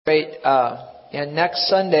Great. And next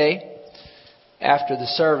Sunday, after the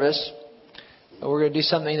service, we're going to do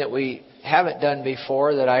something that we haven't done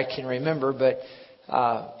before that I can remember, but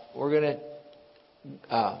we're going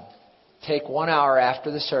to take 1 hour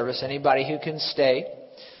after the service. Anybody who can stay.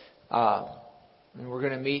 And we're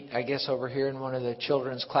going to meet, I guess, over here in one of the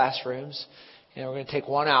children's classrooms. And we're going to take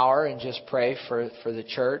 1 hour and just pray for the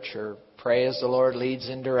church, or pray as the Lord leads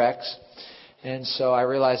and directs. And so I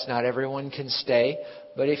realize not everyone can stay.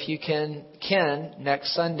 But if you can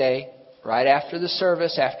next Sunday, right after the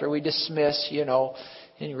service, after we dismiss,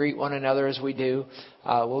 and greet one another as we do,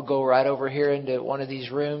 we'll go right over here into one of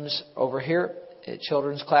these rooms over here at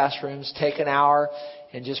children's classrooms, take an hour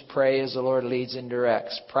and just pray as the Lord leads and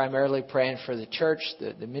directs. Primarily praying for the church,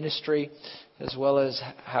 the ministry, as well as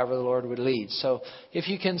however the Lord would lead. So if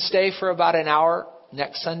you can stay for about an hour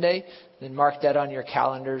next Sunday, then mark that on your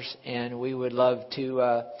calendars, and we would love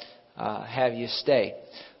to have you stay.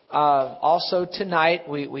 Also tonight,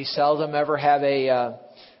 we seldom ever have a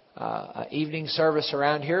evening service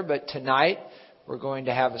around here, but tonight we're going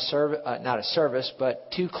to have not a service,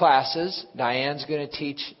 but 2 classes. Diane's going to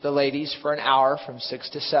teach the ladies for an hour from 6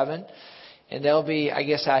 to 7. And they'll be, I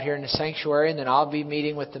guess, out here in the sanctuary. And then I'll be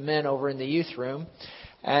meeting with the men over in the youth room.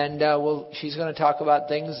 And she's going to talk about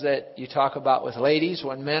things that you talk about with ladies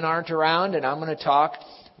when men aren't around. And I'm going to talk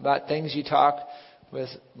about things you talk with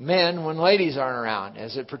men when ladies aren't around,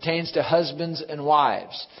 as it pertains to husbands and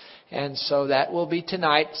wives. And so that will be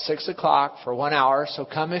tonight, 6 o'clock for 1 hour. So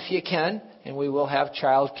come if you can, and we will have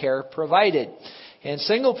child care provided. And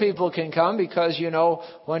single people can come because,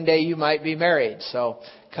 one day you might be married. So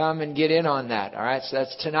come and get in on that. All right, so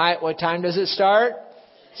that's tonight. What time does it start?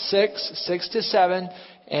 6 to 7.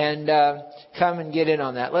 And come and get in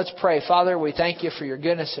on that. Let's pray. Father, we thank you for your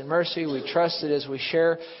goodness and mercy. We trust that as we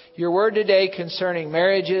share your word today concerning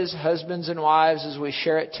marriages, husbands and wives, as we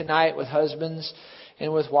share it tonight with husbands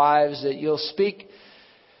and with wives, that you'll speak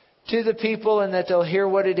to the people and that they'll hear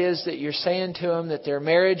what it is that you're saying to them, that their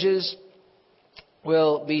marriages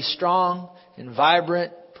will be strong and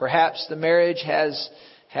vibrant. Perhaps the marriage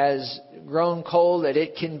has grown cold, that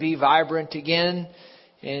it can be vibrant again.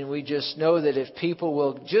 And we just know that if people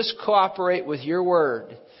will just cooperate with your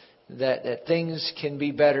word, that things can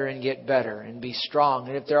be better and get better and be strong.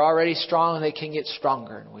 And if they're already strong, they can get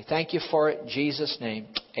stronger. And we thank you for it in Jesus' name.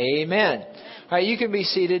 Amen. All right, you can be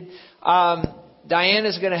seated. Diane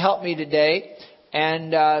is going to help me today.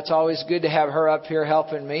 And it's always good to have her up here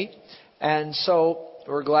helping me. And so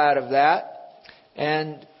we're glad of that.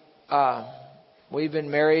 And we've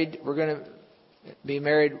been married. We're going to be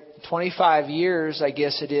married 25 years, I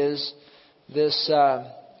guess it is, this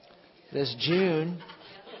June.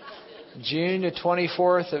 June the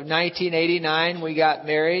 24th of 1989, we got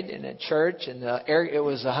married in a church, and it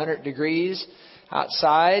was 100 degrees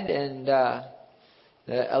outside, and the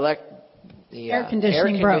air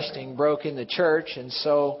conditioning broke in the church, and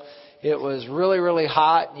so it was really, really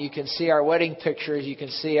hot. You can see our wedding pictures. You can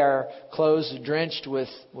see our clothes drenched with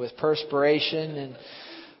perspiration,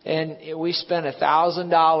 and we spent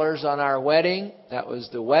 $1,000 on our wedding. That was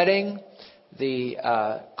the wedding, the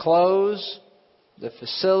clothes, the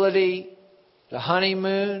facility, the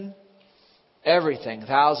honeymoon, everything.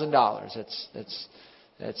 $1,000.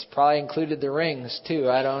 That's probably included the rings too.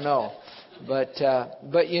 I don't know,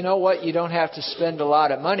 but you know what? You don't have to spend a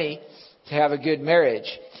lot of money to have a good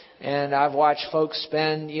marriage. And I've watched folks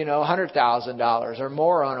spend, $100,000 or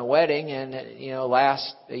more on a wedding, and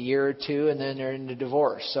last a year or two, and then they're in the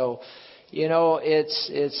divorce. So,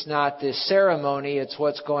 it's not the ceremony; it's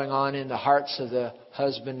what's going on in the hearts of the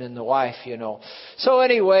husband and the wife. So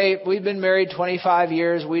anyway, we've been married 25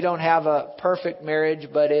 years. We don't have a perfect marriage,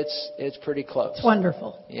 but it's pretty close. It's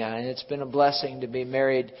wonderful. Yeah, and it's been a blessing to be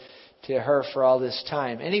married to her for all this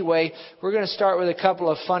time. Anyway, we're going to start with a couple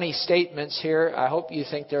of funny statements here. I hope you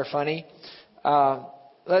think they're funny.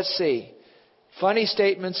 Let's see. Funny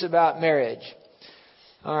statements about marriage.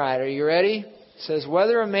 All right, are you ready? It says,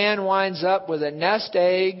 whether a man winds up with a nest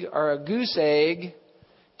egg or a goose egg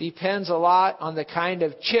depends a lot on the kind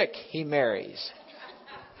of chick he marries.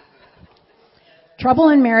 Trouble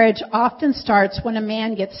in marriage often starts when a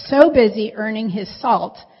man gets so busy earning his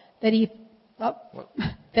salt that he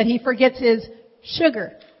forgets his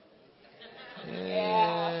sugar.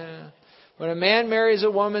 Yeah. When a man marries a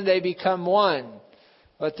woman, they become one.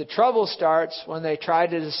 But the trouble starts when they try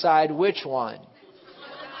to decide which one.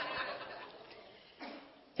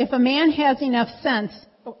 If a man has enough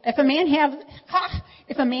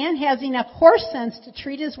horse sense to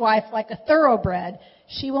treat his wife like a thoroughbred,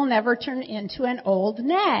 she will never turn into an old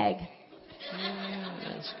nag.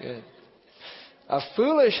 That's good. A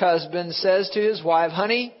foolish husband says to his wife,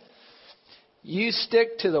 honey, You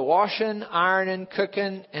stick to the washing, ironing,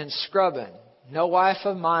 cooking, and scrubbing. No wife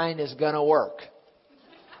of mine is going to work.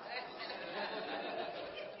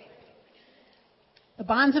 The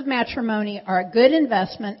bonds of matrimony are a good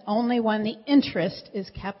investment only when the interest is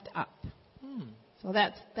kept up. So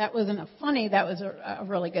that wasn't a funny, that was a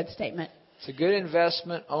really good statement. It's a good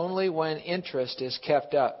investment only when interest is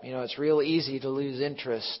kept up. You know, it's real easy to lose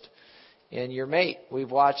interest in your mate. We've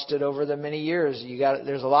watched it over the many years.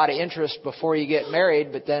 There's a lot of interest before you get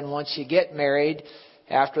married, but then once you get married,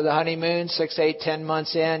 after the honeymoon, 6, 8, 10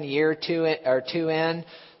 months in, year two in,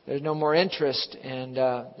 there's no more interest, and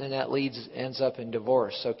then that ends up in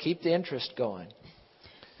divorce. So keep the interest going.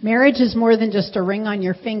 Marriage is more than just a ring on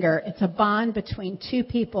your finger. It's a bond between two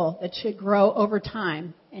people that should grow over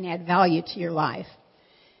time and add value to your life.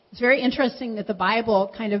 It's very interesting that the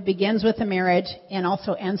Bible kind of begins with a marriage and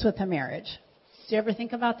also ends with a marriage. Do you ever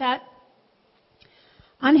think about that?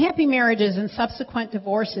 Unhappy marriages and subsequent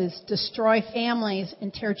divorces destroy families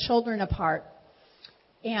and tear children apart,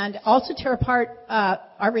 and also tear apart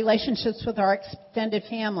our relationships with our extended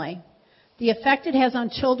family. The effect it has on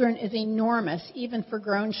children is enormous, even for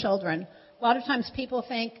grown children. A lot of times people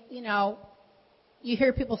think, you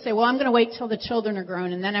hear people say, well, I'm going to wait till the children are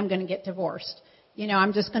grown and then I'm going to get divorced.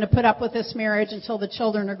 I'm just going to put up with this marriage until the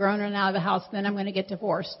children are grown and out of the house, then I'm going to get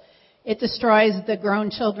divorced. It destroys the grown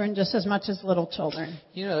children just as much as little children.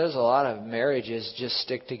 There's a lot of marriages just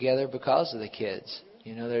stick together because of the kids.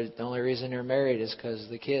 The only reason they're married is because of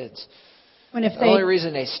the kids. The only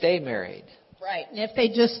reason they stay married. Right. And if they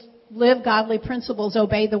just live godly principles,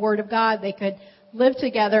 obey the Word of God, they could live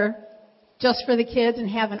together just for the kids and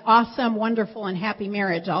have an awesome, wonderful, and happy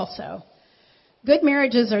marriage also. Good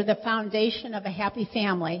marriages are the foundation of a happy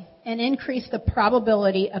family and increase the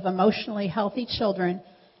probability of emotionally healthy children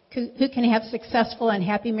who can have successful and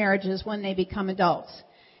happy marriages when they become adults.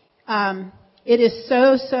 It is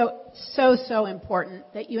so important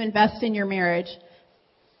that you invest in your marriage,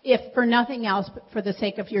 if for nothing else but for the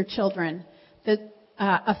sake of your children. The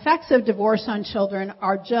effects of divorce on children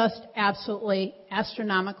are just absolutely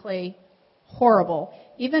astronomically horrible.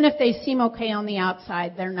 Even if they seem okay on the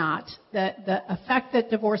outside, they're not. The effect that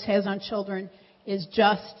divorce has on children is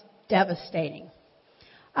just devastating.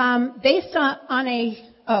 Based on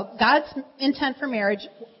God's intent for marriage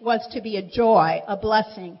was to be a joy, a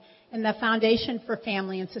blessing, and the foundation for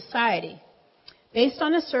family and society. Based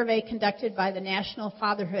on a survey conducted by the National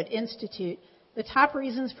Fatherhood Institute, the top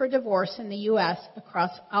reasons for divorce in the U.S.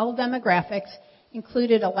 across all demographics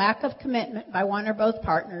included a lack of commitment by one or both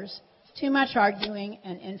partners, too much arguing,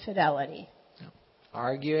 and infidelity.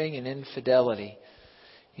 Arguing and infidelity.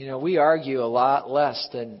 We argue a lot less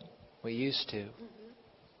than we used to.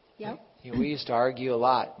 Yep. We used to argue a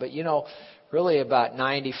lot. But, really about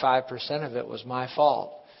 95% of it was my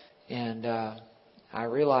fault. And I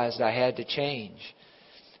realized I had to change.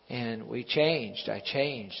 And we changed. I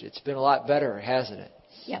changed. It's been a lot better, hasn't it?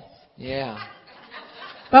 Yes. Yeah.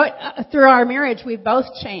 But through our marriage, we've both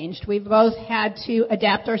changed. We've both had to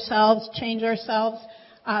adapt ourselves, change ourselves,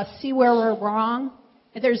 see where we're wrong.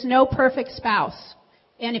 There's no perfect spouse.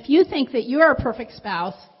 And if you think that you're a perfect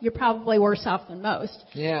spouse, you're probably worse off than most.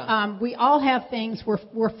 Yeah. We all have things.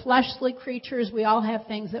 We're fleshly creatures. We all have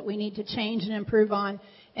things that we need to change and improve on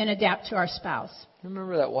and adapt to our spouse.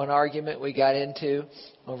 Remember that one argument we got into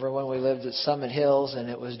over when we lived at Summit Hills, and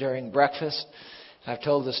it was during breakfast? I've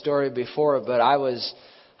told the story before, but I was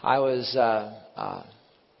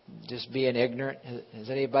just being ignorant. Has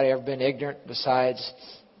anybody ever been ignorant besides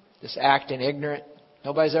just acting ignorant?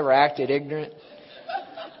 Nobody's ever acted ignorant?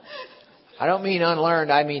 I don't mean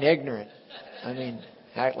unlearned, I mean ignorant. I mean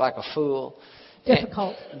act like a fool.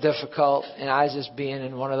 Difficult. And I was just being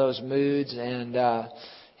in one of those moods, and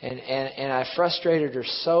I frustrated her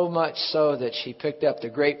so much so that she picked up the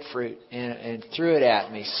grapefruit and threw it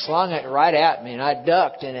at me, slung it right at me, and I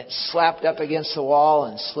ducked, and it slapped up against the wall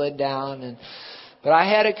and slid down. But I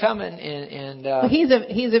had it coming. Well, he's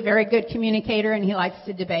a very good communicator, and he likes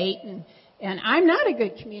to debate, and I'm not a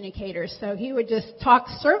good communicator, so he would just talk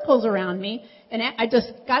circles around me, and I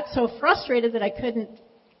just got so frustrated that I couldn't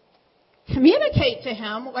communicate to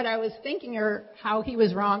him what I was thinking or how he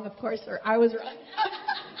was wrong, of course, or I was wrong.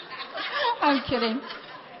 I'm kidding.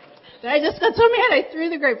 I just got so mad I threw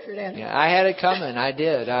the grapefruit at him. Yeah, I had it coming. I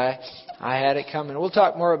did. I had it coming. We'll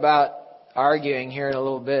talk more about arguing here in a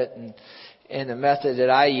little bit and the method that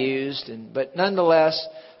I used. But nonetheless,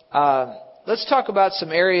 let's talk about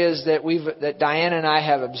some areas that Diana and I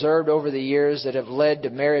have observed over the years that have led to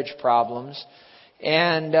marriage problems.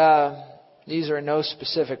 And these are in no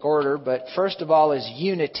specific order, but first of all is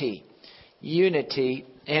unity. Unity.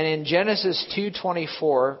 And in Genesis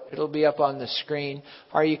 2:24, it'll be up on the screen,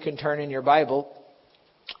 or you can turn in your Bible.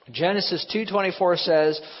 Genesis 2:24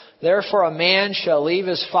 says, "Therefore a man shall leave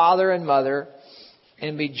his father and mother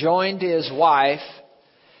and be joined to his wife,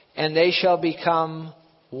 and they shall become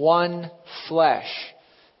one flesh."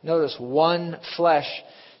 Notice, one flesh.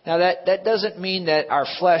 Now that doesn't mean that our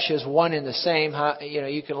flesh is one and the same.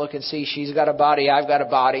 You can look and see she's got a body, I've got a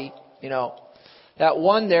body. That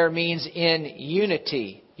one there means in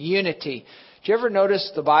unity. Unity. Did you ever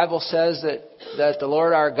notice the Bible says that the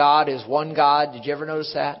Lord our God is one God? Did you ever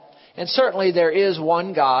notice that? And certainly there is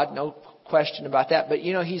one God, no question about that. But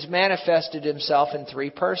He's manifested Himself in three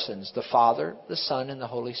persons: the Father, the Son, and the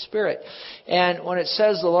Holy Spirit. And when it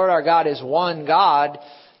says the Lord our God is one God,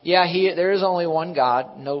 there is only one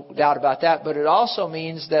God, no doubt about that. But it also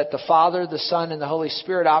means that the Father, the Son, and the Holy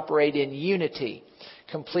Spirit operate in unity.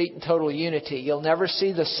 Complete and total unity. You'll never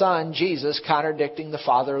see the Son, Jesus, contradicting the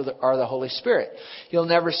Father or the Holy Spirit. You'll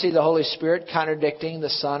never see the Holy Spirit contradicting the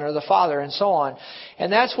Son or the Father, and so on.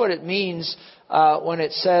 And that's what it means when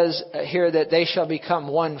it says here that they shall become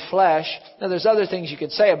one flesh. Now, there's other things you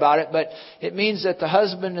could say about it, but it means that the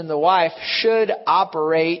husband and the wife should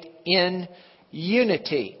operate in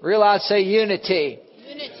unity. Real loud, say unity.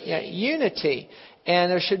 Unity. Yeah, unity.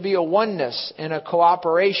 And there should be a oneness and a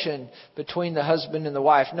cooperation between the husband and the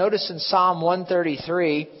wife. Notice in Psalm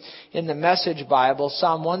 133 in the Message Bible,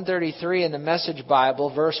 Psalm 133 in the Message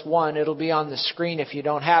Bible, verse 1, it'll be on the screen if you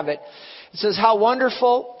don't have it. It says, "How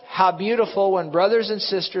wonderful, how beautiful when brothers and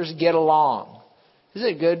sisters get along." Isn't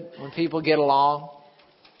it good when people get along?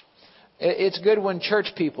 It's good when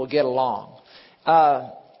church people get along.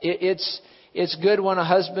 It's good when a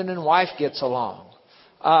husband and wife gets along.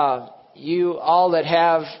 You all that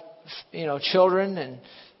have, children and,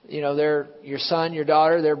 they're your son, your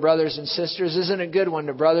daughter, they're brothers and sisters. Isn't it good when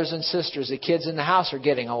the brothers and sisters, the kids in the house are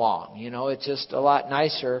getting along? It's just a lot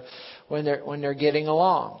nicer when they're getting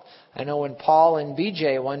along. I know when Paul and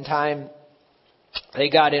BJ one time, they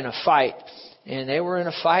got in a fight. And they were in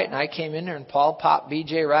a fight, and I came in there, and Paul popped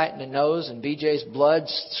BJ right in the nose, and BJ's blood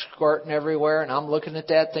squirting everywhere. And I'm looking at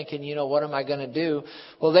that, thinking, what am I going to do?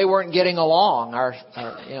 Well, they weren't getting along.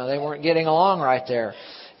 They weren't getting along right there,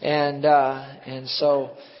 and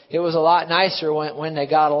so it was a lot nicer when they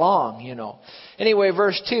got along. Anyway,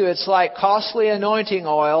 verse 2, it's like costly anointing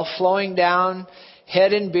oil flowing down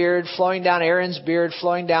head and beard, flowing down Aaron's beard,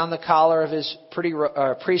 flowing down the collar of his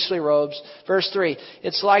priestly robes. Verse 3,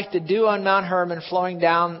 it's like the dew on Mount Hermon flowing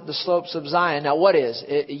down the slopes of Zion. Now what is?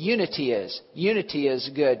 Unity is. Unity is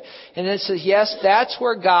good. And it says, yes, that's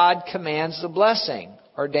where God commands the blessing,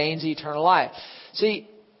 ordains eternal life. See,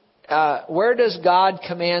 where does God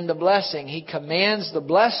command the blessing? He commands the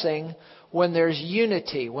blessing when there's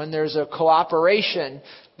unity, when there's a cooperation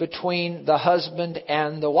between the husband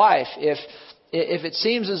and the wife. If it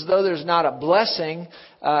seems as though there's not a blessing,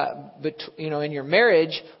 in your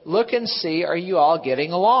marriage, look and see, are you all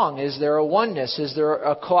getting along? Is there a oneness? Is there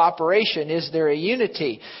a cooperation? Is there a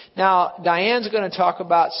unity? Now, Diane's going to talk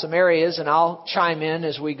about some areas, and I'll chime in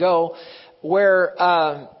as we go, where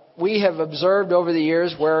we have observed over the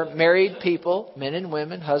years where married people, men and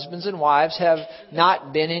women, husbands and wives, have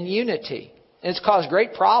not been in unity. And it's caused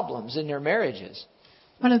great problems in their marriages.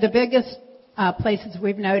 One of the biggest places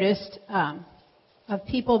we've noticed of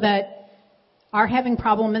people that are having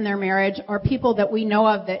problem in their marriage, or people that we know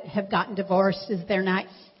of that have gotten divorced, is they're not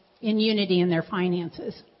in unity in their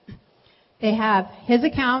finances. They have his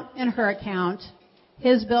account and her account,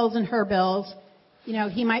 his bills and her bills.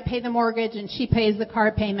 He might pay the mortgage and she pays the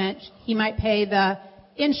car payment. He might pay the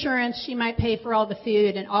insurance, she might pay for all the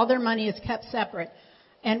food, and all their money is kept separate.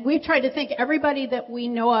 And we've tried to think everybody that we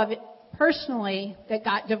know of personally that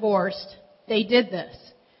got divorced, they did this.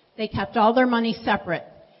 They kept all their money separate.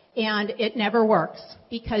 And it never works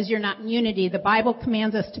because you're not in unity. The Bible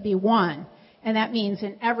commands us to be one. And that means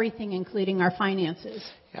in everything, including our finances.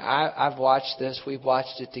 I've watched this. We've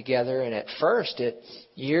watched it together. And at first,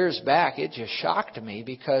 years back, it just shocked me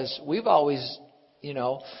because we've always,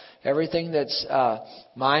 everything that's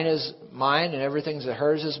mine is mine and everything that's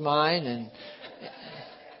hers is mine.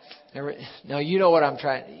 And now, you know what I'm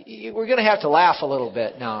trying. We're going to have to laugh a little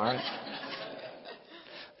bit now, all right?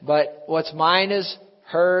 But what's mine is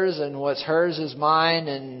hers, and what's hers is mine,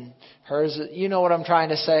 and hers. You know what I'm trying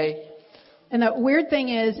to say? And the weird thing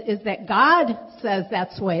is that God says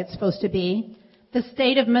that's the way it's supposed to be. The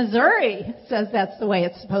state of Missouri says that's the way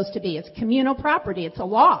it's supposed to be. It's communal property. It's a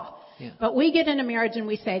law. Yeah. But we get in a marriage and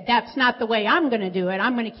we say, that's not the way I'm going to do it.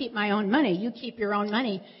 I'm going to keep my own money. You keep your own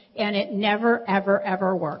money. And it never, ever,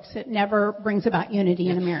 ever works. It never brings about unity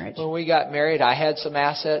in a marriage. When we got married, I had some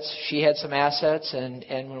assets. She had some assets. And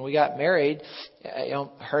when we got married,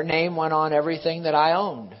 her name went on everything that I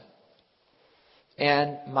owned.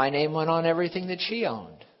 And my name went on everything that she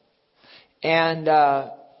owned. And,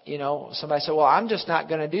 somebody said, well, I'm just not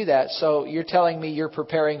going to do that. So you're telling me you're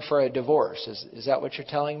preparing for a divorce. Is that what you're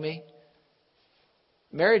telling me?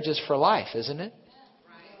 Marriage is for life, isn't it?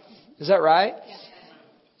 Is that right?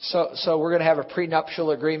 So we're going to have a prenuptial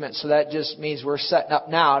agreement. So that just means we're setting up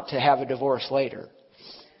now to have a divorce later.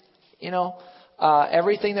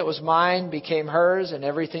 Everything that was mine became hers, and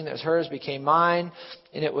everything that was hers became mine.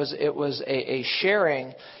 And it was a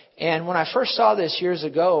sharing. And when I first saw this years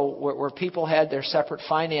ago, where people had their separate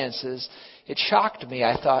finances, it shocked me.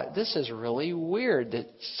 I thought, this is really weird that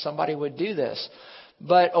somebody would do this.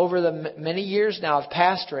 But over the many years now of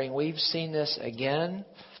pastoring, we've seen this again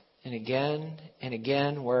and again and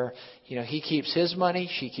again, where he keeps his money,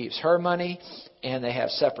 she keeps her money, and they have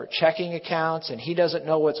separate checking accounts, and he doesn't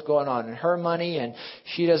know what's going on in her money, and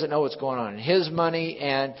she doesn't know what's going on in his money,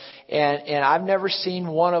 and I've never seen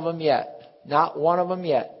one of them yet, not one of them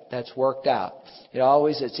yet, that's worked out.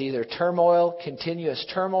 It's either turmoil, continuous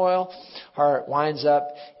turmoil, or it winds up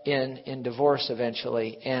in divorce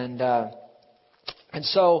eventually, and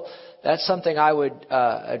so that's something I would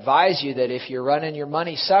advise you, that if you're running your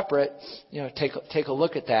money separate, take a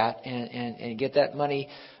look at that and get that money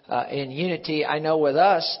in unity. I know with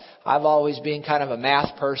us, I've always been kind of a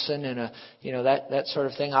math person and that sort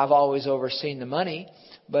of thing. I've always overseen the money.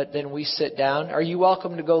 But then we sit down. Are you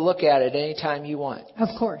welcome to go look at it anytime you want? Of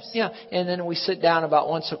course. Yeah. And then we sit down about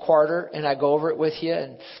once a quarter, and I go over it with you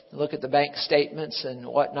and look at the bank statements and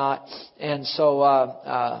whatnot. And so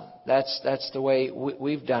that's the way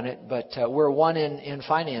we've done it. But we're one in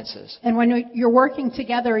finances. And when you're working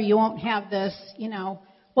together, you won't have this,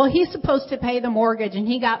 well, he's supposed to pay the mortgage and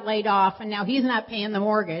he got laid off and now he's not paying the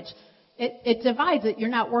mortgage. It divides it. You're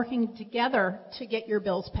not working together to get your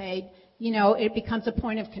bills paid. It becomes a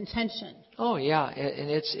point of contention. Oh, yeah.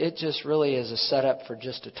 And it just really is a setup for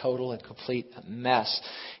just a total and complete mess.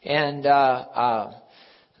 And I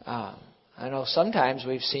know sometimes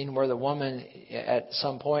we've seen where the woman, at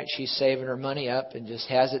some point, she's saving her money up and just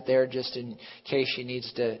has it there just in case she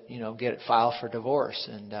needs to, get it filed for divorce.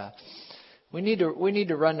 And we need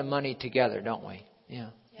to run the money together, don't we? Yeah.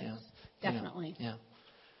 Yes, definitely. Yeah.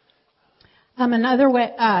 Another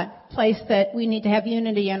place that we need to have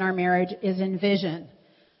unity in our marriage is in vision.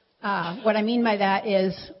 What I mean by that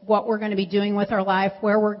is what we're going to be doing with our life,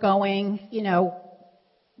 where we're going,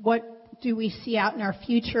 what do we see out in our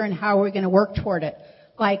future and how are we going to work toward it?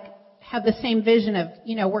 Like, have the same vision of,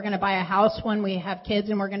 we're going to buy a house when we have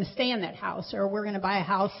kids and we're going to stay in that house, or we're going to buy a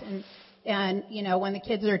house and when the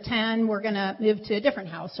kids are 10, we're going to move to a different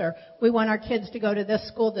house, or we want our kids to go to this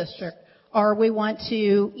school district, or we want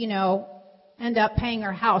to, end up paying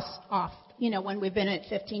our house off, when we've been in it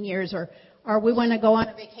 15 years, or we want to go on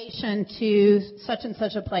a vacation to such and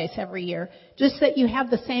such a place every year. Just that you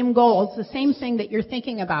have the same goals, the same thing that you're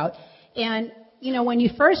thinking about. And, when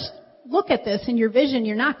you first look at this in your vision,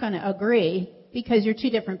 you're not going to agree because you're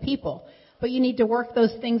two different people. But you need to work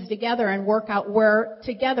those things together and work out where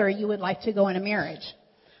together you would like to go in a marriage.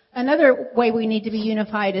 Another way we need to be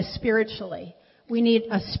unified is spiritually. We need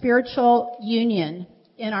a spiritual union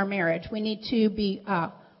in our marriage. We need to be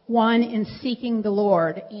one in seeking the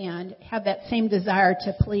Lord and have that same desire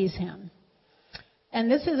to please Him.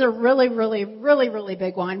 And this is a really, really, really, really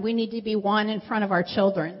big one. We need to be one in front of our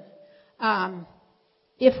children.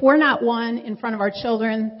 If we're not one in front of our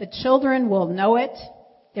children, the children will know it.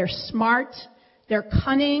 They're smart. They're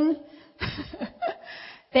cunning.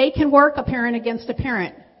 They can work a parent against a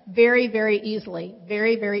parent very, very easily.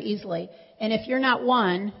 Very, very easily. And if you're not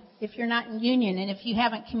one, if you're not in union, and if you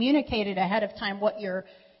haven't communicated ahead of time what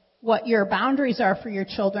your boundaries are for your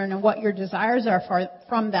children and what your desires are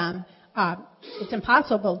from them, it's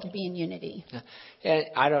impossible to be in unity. And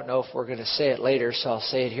I don't know if we're going to say it later, so I'll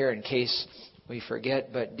say it here in case we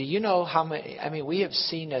forget. But do you know how many? I mean, we have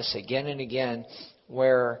seen this again and again,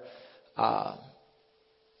 where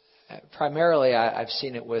primarily I've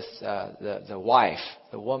seen it with the wife,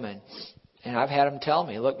 the woman, and I've had them tell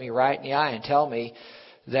me, look me right in the eye, and tell me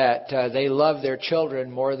that they love their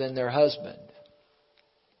children more than their husband.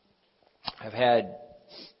 I've had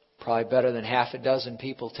probably better than half a dozen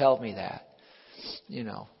people tell me that.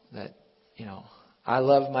 I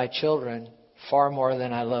love my children far more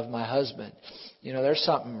than I love my husband. There's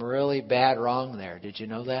something really bad wrong there. Did you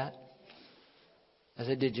know that? I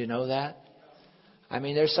said, did you know that? I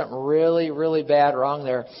mean, there's something really, really bad wrong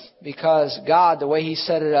there, because God, the way He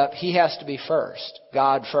set it up, He has to be first.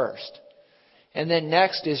 God first. And then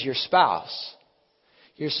next is your spouse.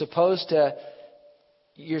 Your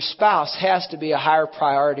spouse has to be a higher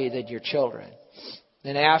priority than your children.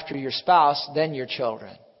 Then after your spouse, then your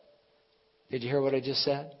children. Did you hear what I just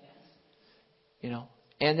said? You know,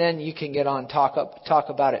 and then you can get on talk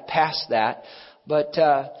about it past that. But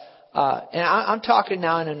and I'm talking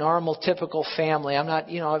now in a normal, typical family. I'm not,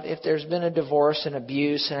 if there's been a divorce and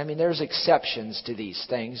abuse, and I mean, there's exceptions to these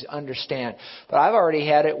things, understand. But I've already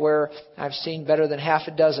had it where I've seen better than half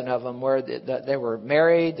a dozen of them where they were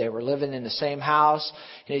married, they were living in the same house,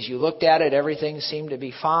 and as you looked at it, everything seemed to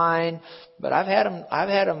be fine. But I've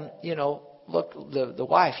had them, look, the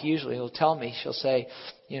wife usually will tell me, she'll say,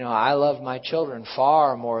 I love my children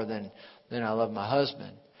far more than I love my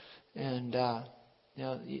husband. And,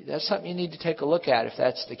 that's something you need to take a look at if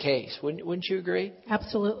that's the case. Wouldn't you agree?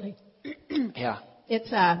 Absolutely. Yeah.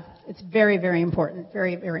 It's very, very important.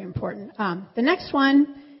 Very, very important. The next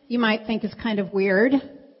one you might think is kind of weird,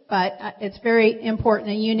 but it's very important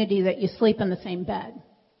in unity that you sleep in the same bed.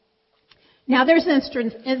 Now, there's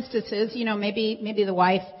instances, maybe the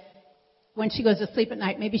wife, when she goes to sleep at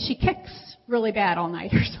night, maybe she kicks really bad all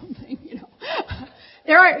night or something,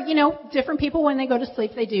 There are, different people when they go to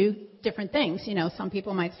sleep, they do different things. Some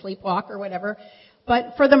people might sleepwalk or whatever.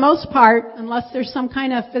 But for the most part, unless there's some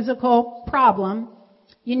kind of physical problem,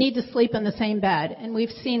 you need to sleep in the same bed. And we've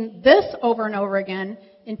seen this over and over again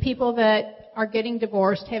in people that are getting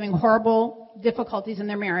divorced, having horrible difficulties in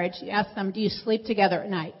their marriage. You ask them, do you sleep together at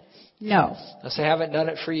night? No. They haven't done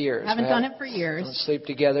it for years. Don't sleep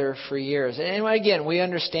together for years. And again, we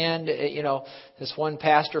understand, this one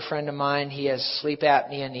pastor friend of mine, he has sleep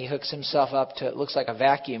apnea and he hooks himself up to, it looks like a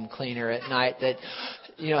vacuum cleaner at night that,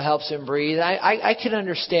 helps him breathe. I can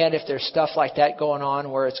understand if there's stuff like that going on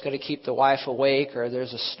where it's going to keep the wife awake or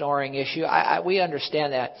there's a snoring issue. We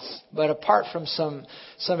understand that. But apart from some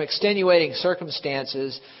extenuating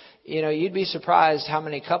circumstances, you'd be surprised how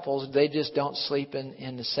many couples, they just don't sleep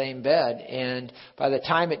in the same bed. And by the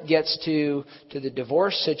time it gets to the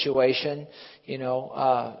divorce situation,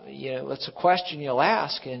 it's a question you'll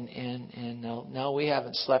ask, and no, we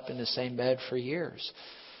haven't slept in the same bed for years.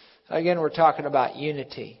 Again, we're talking about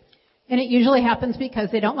unity. And it usually happens because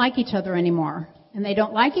they don't like each other anymore. And they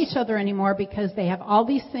don't like each other anymore because they have all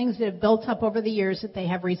these things that have built up over the years that they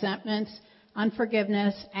have resentments,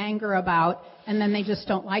 unforgiveness, anger about, and then they just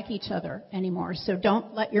don't like each other anymore. So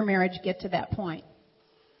don't let your marriage get to that point.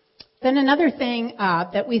 Then another thing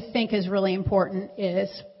that we think is really important is,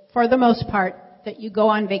 for the most part, that you go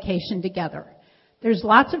on vacation together. There's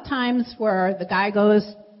lots of times where the guy goes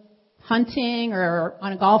hunting or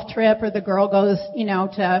on a golf trip, or the girl goes,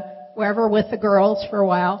 to wherever with the girls for a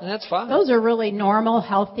while. And that's fine. Those are really normal,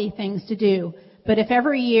 healthy things to do. But if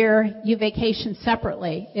every year you vacation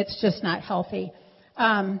separately, it's just not healthy.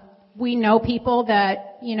 We know people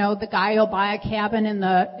that, the guy will buy a cabin in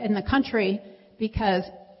the country because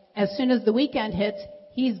as soon as the weekend hits,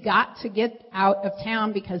 he's got to get out of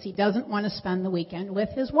town because he doesn't want to spend the weekend with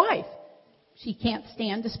his wife. She can't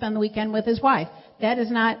stand to spend the weekend with his wife. That is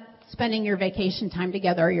not spending your vacation time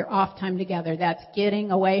together or your off time together. That's getting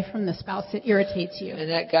away from the spouse that irritates you. And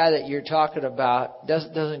that guy that you're talking about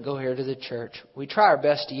doesn't go here to the church. We try our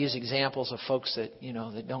best to use examples of folks that,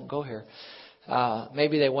 that don't go here.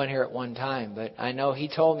 Maybe they went here at one time, but I know he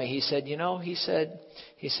told me, he said,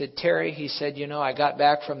 Terry, I got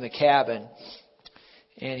back from the cabin,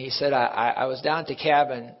 and he said, I was down at the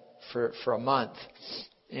cabin for a month,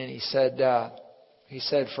 and he said,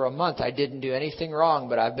 for a month I didn't do anything wrong,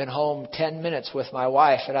 but I've been home 10 minutes with my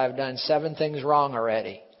wife, and I've done 7 things wrong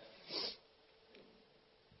already.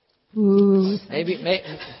 Ooh. Maybe.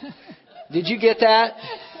 Did you get that?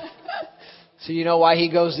 So you know why he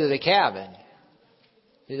goes to the cabin.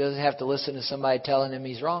 He doesn't have to listen to somebody telling him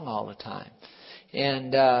he's wrong all the time.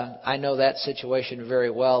 And I know that situation very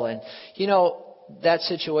well. And, that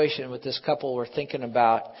situation with this couple we're thinking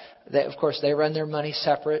about, that, of course, they run their money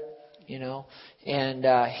separate, and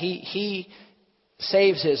he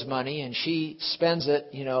saves his money and she spends it,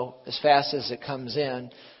 as fast as it comes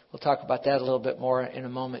in. We'll talk about that a little bit more in a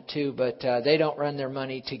moment too. But they don't run their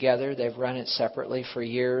money together. They've run it separately for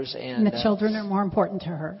years. And the children are more important to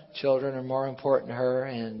her. Children are more important to her.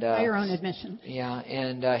 And by your own admission. Yeah.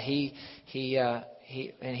 And he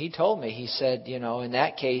told me, he said, in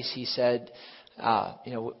that case, he said, I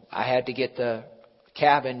had to get the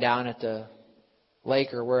cabin down at the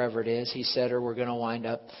lake or wherever it is. He said, or we're going to wind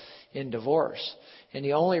up in divorce. And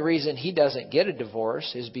the only reason he doesn't get a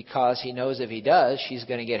divorce is because he knows if he does, she's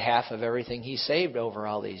going to get half of everything he saved over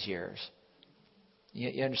all these years.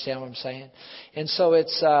 You understand what I'm saying? And so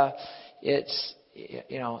it's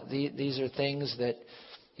these are things that,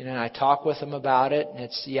 and I talk with them about it, and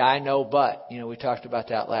it's, I know, but, we talked about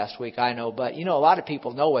that last week. I know, but, a lot of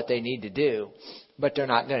people know what they need to do, but they're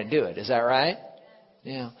not going to do it. Is that right?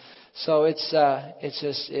 Yeah. So it's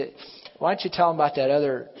just, why don't you tell them about that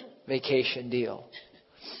other vacation deal?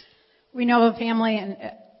 We know a family, and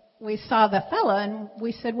we saw the fella, and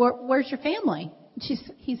we said, "Where's your family?"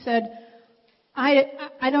 He said,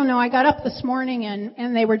 I don't know. I got up this morning,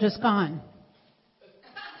 and they were just gone.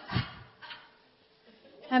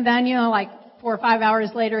 And then, like 4 or 5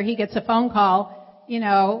 hours later, he gets a phone call,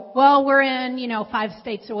 well, we're in, 5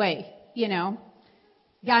 states away,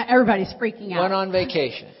 everybody's freaking out. Went on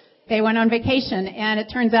vacation. They went on vacation, and it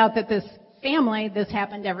turns out that this family, this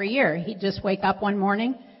happened every year. He'd just wake up one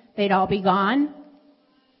morning, they'd all be gone,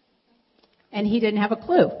 and he didn't have a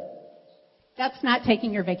clue. That's not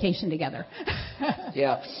taking your vacation together.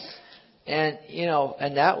 Yeah. And,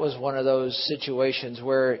 and that was one of those situations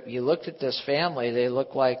where you looked at this family, they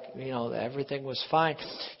looked like, everything was fine.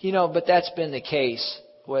 But that's been the case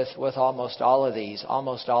with almost all of these,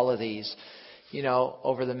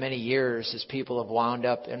 over the many years as people have wound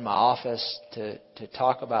up in my office to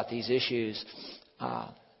talk about these issues.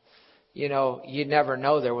 You never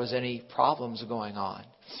know there was any problems going on.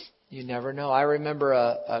 You never know. I remember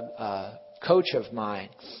a coach of mine,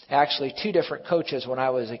 actually 2 different coaches when I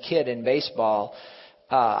was a kid in baseball.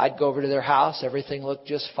 I'd go over to their house. Everything looked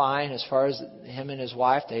just fine as far as him and his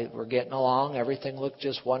wife. They were getting along. Everything looked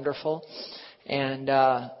just wonderful. And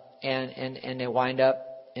they wind up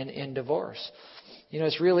in divorce.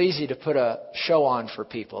 It's real easy to put a show on for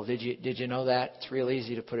people. Did you know that? It's real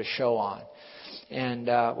easy to put a show on. And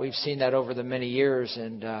we've seen that over the many years,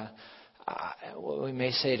 and we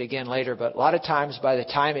may say it again later, but a lot of times by the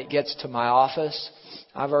time it gets to my office,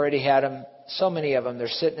 I've already had them, so many of them, they're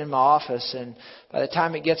sitting in my office, and by the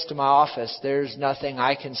time it gets to my office, there's nothing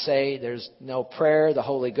I can say. There's no prayer, the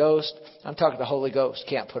Holy Ghost. I'm talking the Holy Ghost.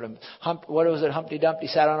 Can't put him. What was it? Humpty Dumpty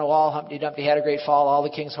sat on a wall. Humpty Dumpty had a great fall. All the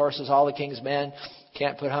king's horses, all the king's men.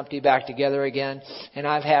 Can't put Humpty back together again. And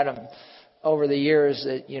I've had them over the years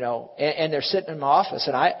that, and they're sitting in my office,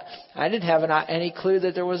 and I didn't have any clue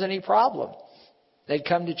that there was any problem. They'd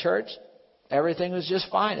come to church. Everything was just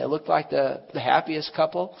fine. It looked like the happiest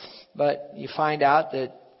couple, but you find out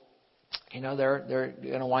that, they're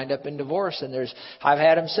going to wind up in divorce. And I've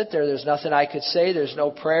had them sit there. There's nothing I could say. There's no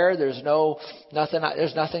prayer. There's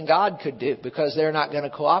nothing God could do because they're not going to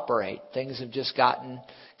cooperate. Things have just gotten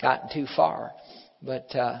too far. But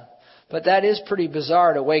that is pretty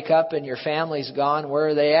bizarre to wake up and your family's gone. Where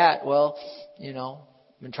are they at? Well,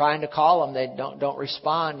 I've been trying to call them. They don't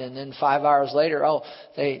respond. And then 5 hours later,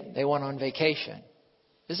 they went on vacation.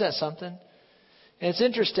 Isn't that something? And it's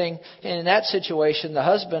interesting. In that situation, the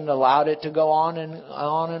husband allowed it to go on and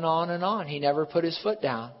on and on and on. He never put his foot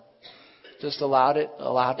down. Just allowed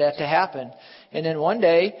that to happen. And then one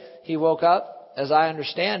day he woke up, as I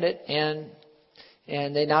understand it, and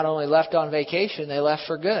they not only left on vacation, they left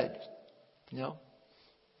for good.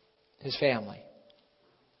 His family.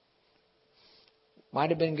 Might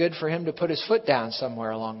have been good for him to put his foot down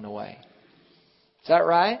somewhere along the way. Is that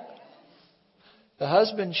right? The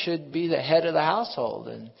husband should be the head of the household,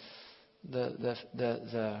 and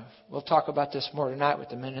we'll talk about this more tonight with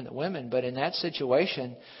the men and the women. But in that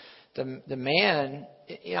situation, the man,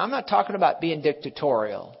 I'm not talking about being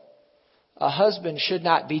dictatorial. A husband should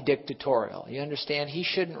not be dictatorial. You understand? He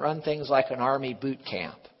shouldn't run things like an army boot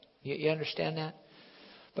camp. You understand that?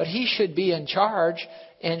 But he should be in charge,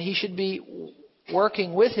 and he should be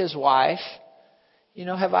working with his wife.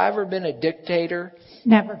 Have I ever been a dictator?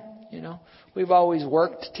 Never. We've always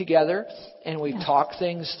worked together, and we've talked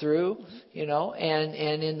things through, and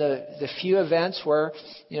in the few events where,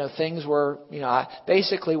 things were,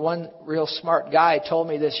 basically one real smart guy told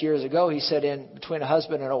me this years ago. He said between a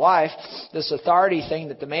husband and a wife, this authority thing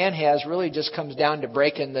that the man has really just comes down to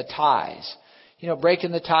breaking the ties.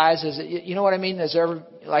 Breaking the ties is, what I mean? Is there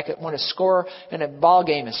like when a score in a ball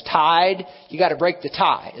game is tied, you got to break the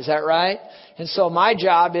tie. Is that right? And so my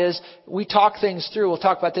job is we talk things through. We'll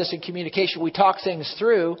talk about this in communication. We talk things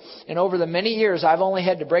through, and over the many years, I've only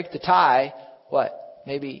had to break the tie.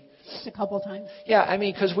 Maybe just a couple of times. Yeah,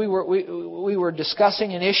 because we were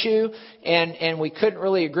discussing an issue and we couldn't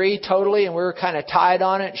really agree totally, and we were kind of tied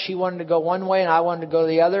on it. She wanted to go one way and I wanted to go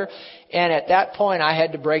the other. And at that point, I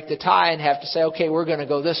had to break the tie and have to say, okay, we're going to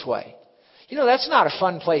go this way. That's not a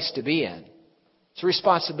fun place to be in. It's a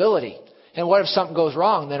responsibility. And what if something goes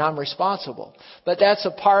wrong? Then I'm responsible. But that's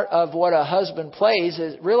a part of what a husband plays.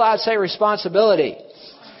 Is real loud, say responsibility.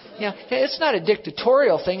 It's not a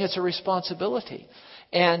dictatorial thing. It's a responsibility.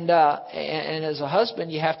 And as a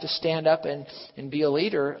husband, you have to stand up and be a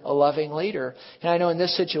leader, a loving leader. And I know in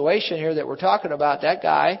this situation here that we're talking about, that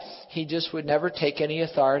guy, he just would never take any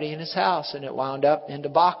authority in his house, and it wound up in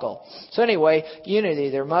debacle. So anyway, unity.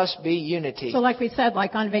 There must be unity. So like we said,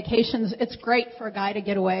 like on vacations, it's great for a guy to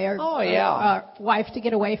get away or a wife to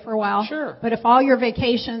get away for a while. Sure. But if all your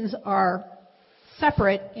vacations are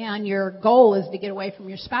separate and your goal is to get away from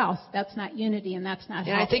your spouse, that's not unity, and that's not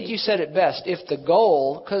healthy. And I think you said it best. If the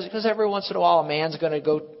goal, because every once in a while a man's going to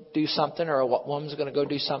go do something or a woman's going to go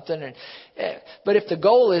do something, but if the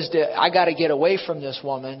goal is I got to get away from this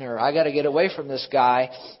woman or I got to get away from this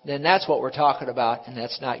guy, then that's what we're talking about, and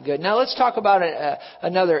that's not good. Now let's talk about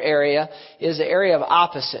another area, is the area of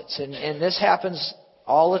opposites, and this happens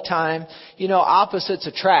all the time. You know, opposites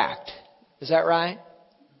attract. Is that right?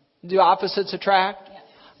 Do opposites attract? Yes.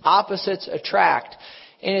 Opposites attract.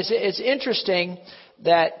 And it's interesting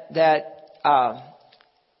that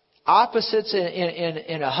opposites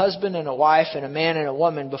in a husband and a wife and a man and a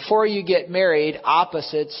woman, before you get married,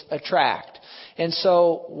 opposites attract. And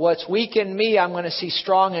so what's weak in me, I'm going to see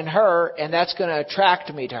strong in her, and that's going to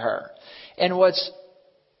attract me to her. And what's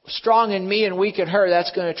strong in me and weak in her,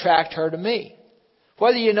 that's going to attract her to me.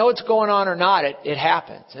 Whether you know what's going on or not, it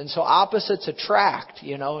happens. And so opposites attract,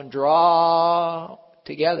 and draw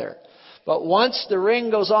together. But once the ring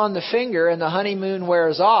goes on the finger and the honeymoon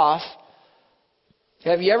wears off,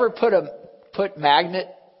 have you ever put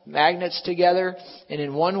magnets together, and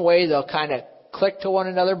in one way they'll kind of click to one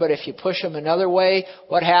another, but if you push them another way,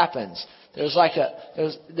 what happens?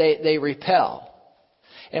 They repel.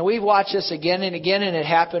 And we've watched this again and again, and it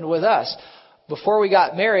happened with us. Before we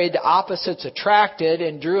got married, the opposites attracted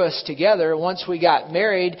and drew us together. Once we got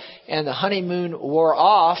married and the honeymoon wore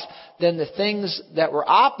off, then the things that were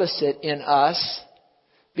opposite in us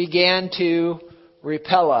began to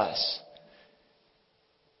repel us.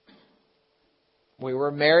 We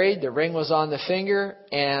were married, the ring was on the finger,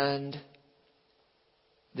 and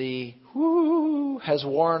the woo has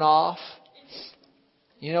worn off.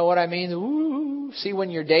 You know what I mean? The woo. See, when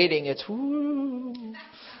you're dating, it's woo.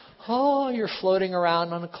 Oh, you're floating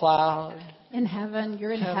around on a cloud. In heaven.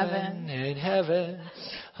 You're in heaven. In heaven.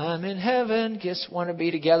 I'm in heaven. Just want to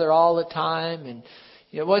be together all the time. And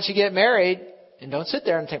once you get married, and don't sit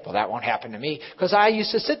there and think, well, that won't happen to me. Because I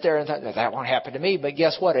used to sit there and think, that won't happen to me. But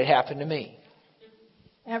guess what? It happened to me.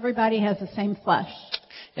 Everybody has the same flesh.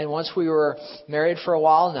 And once we were married for a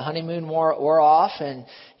while and the honeymoon wore off, and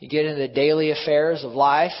you get into the daily affairs of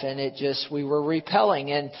life, and we were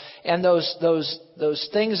repelling. And those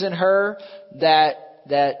things in her that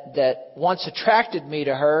once attracted me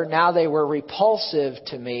to her, now they were repulsive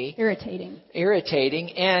to me.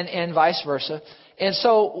 Irritating, and vice versa. And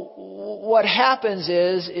so what happens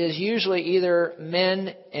is usually either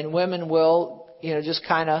men and women will, just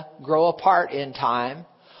kind of grow apart in time,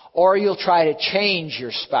 or you'll try to change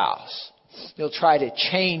your spouse. You'll try to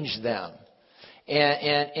change them.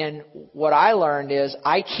 And what I learned is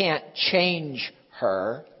I can't change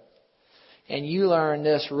her. And you learn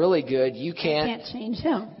this really good. You can't change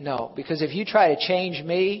him. No, because if you try to change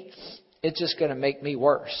me, it's just going to make me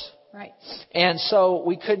worse. Right. And so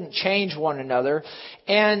we couldn't change one another.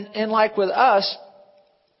 And like with us,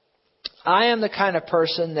 I am the kind of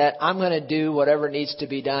person that I'm going to do whatever needs to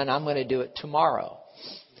be done. I'm going to do it tomorrow.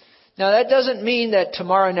 Now, that doesn't mean that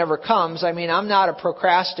tomorrow never comes. I mean, I'm not a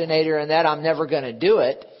procrastinator in that I'm never going to do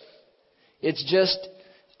it. It's just,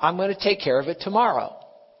 I'm going to take care of it tomorrow.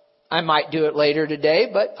 I might do it later today,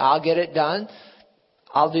 but I'll get it done.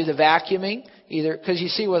 I'll do the vacuuming. Either, because you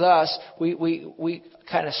see with us, we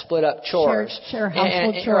kind of split up chores. Share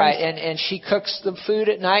household chores. Right, and she cooks the food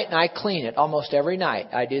at night, and I clean it almost every night.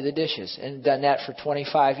 I do the dishes, and done that for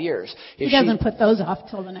 25 years. He doesn't put those off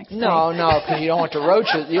till the next day. No, because you don't want the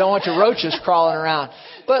roaches. You don't want the roaches crawling around.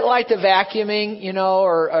 But like the vacuuming,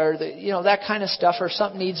 or the, that kind of stuff, or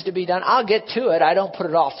something needs to be done, I'll get to it. I don't put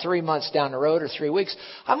it off 3 months down the road or 3 weeks.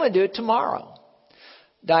 I'm going to do it tomorrow.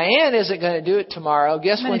 Diane isn't going to do it tomorrow.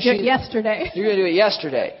 Guess when do it yesterday. You're going to do it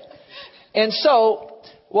yesterday. And so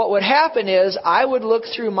what would happen is I would look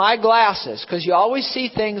through my glasses, because you always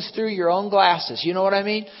see things through your own glasses. You know what I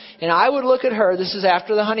mean? And I would look at her. This is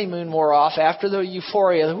after the honeymoon wore off, after the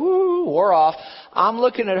euphoria wore off. I'm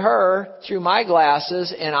looking at her through my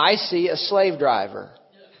glasses, and I see a slave driver.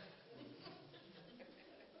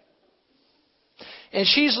 And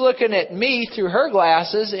she's looking at me through her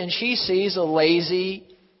glasses, and she sees a lazy.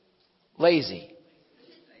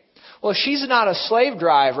 Well, she's not a slave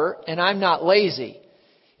driver, and I'm not lazy.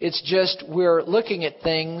 It's just we're looking at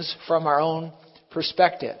things from our own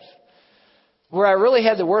perspective. where I really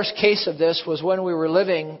had the worst case of this was when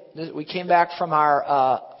we came back from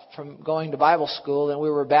from going to Bible school, and we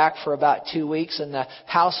were back for about 2 weeks, and the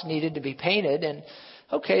house needed to be painted. And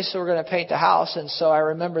okay, so we're going to paint the house. And so I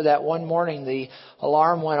remember that one morning the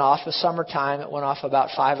alarm went off. It was summertime. It went off about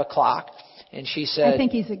 5 o'clock. And she said, I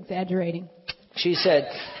think he's exaggerating. She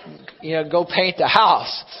said, go paint the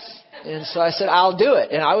house. And so I said, I'll do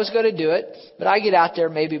it. And I was going to do it, but I get out there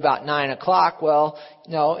maybe about 9 o'clock. Well,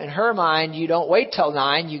 no, in her mind, you don't wait till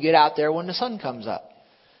 9. You get out there when the sun comes up.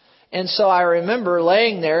 And so I remember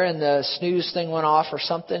laying there, and the snooze thing went off or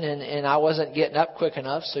something, and I wasn't getting up quick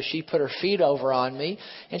enough. So she put her feet over on me,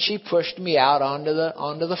 and she pushed me out onto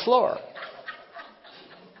the floor.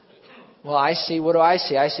 Well, what do I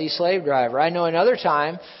see? I see slave driver. I know another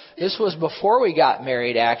time, this was before we got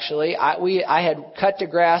married, actually. I had cut the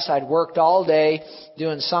grass. I'd worked all day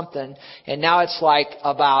doing something, and now it's like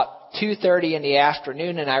about 2:30 in the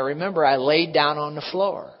afternoon, and I remember I laid down on the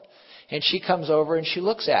floor. And she comes over and she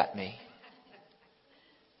looks at me.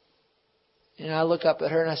 And I look up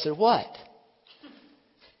at her and I said, "What?"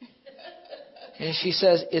 And she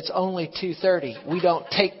says, "It's only 2:30. We don't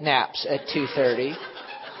take naps at 2:30.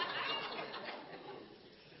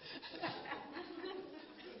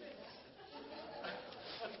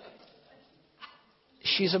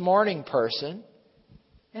 She's a morning person.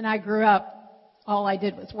 And I grew up, all I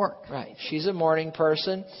did was work. Right. She's a morning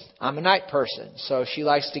person. I'm a night person. So she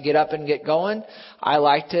likes to get up and get going. I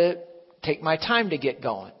like to take my time to get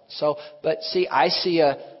going. So, but see, I see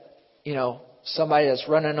somebody that's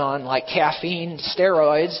running on like caffeine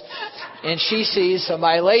steroids, and she sees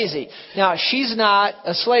somebody lazy. Now, she's not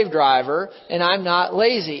a slave driver, and I'm not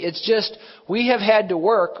lazy. It's just we have had to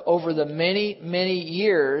work over the many, many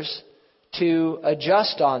years to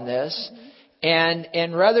adjust on this.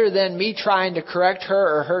 And rather than me trying to correct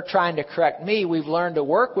her or her trying to correct me, we've learned to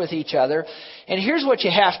work with each other. And here's what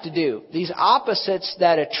you have to do. These opposites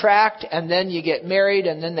that attract and then you get married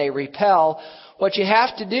and then they repel. What you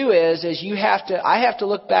have to do is I have to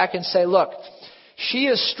look back and say, look, she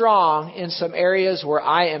is strong in some areas where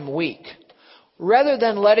I am weak. Rather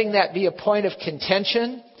than letting that be a point of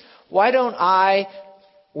contention, why don't I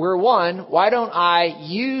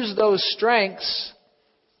use those strengths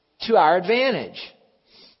to our advantage?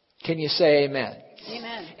 Can you say amen?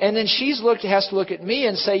 Amen. And then has to look at me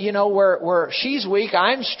and say, where she's weak,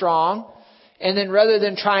 I'm strong. And then rather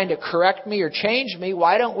than trying to correct me or change me,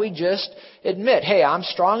 why don't we just admit, hey, I'm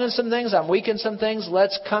strong in some things, I'm weak in some things.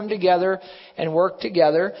 Let's come together and work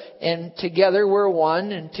together. And together we're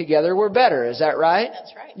one, and together we're better. Is that right?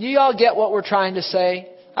 That's right. You all get what we're trying to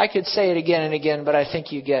say? I could say it again and again, but I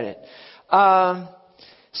think you get it.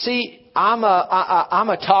 See, I'm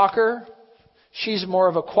a talker. She's more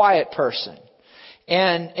of a quiet person.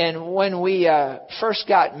 And when we first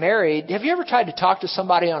got married, have you ever tried to talk to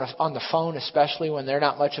somebody on the phone, especially when they're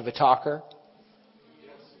not much of a talker?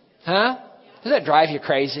 Huh? Does that drive you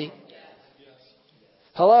crazy?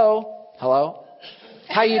 Hello?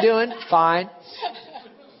 How you doing? Fine.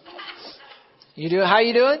 How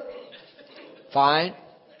you doing? Fine.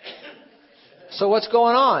 So what's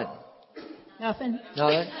going on? Nothing. So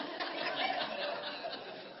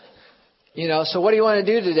what do you want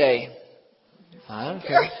to do today? I don't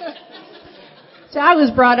care. So I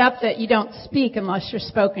was brought up that you don't speak unless you're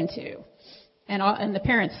spoken to. And the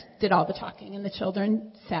parents did all the talking, and the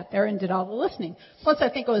children sat there and did all the listening. Plus, I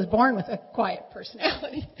think I was born with a quiet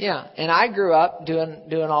personality. Yeah, and I grew up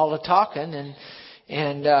doing all the talking,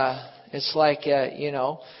 and it's like,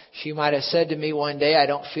 she might have said to me one day, I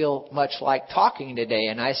don't feel much like talking today.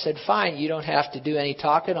 And I said, fine, you don't have to do any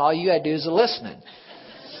talking. All you got to do is the listening.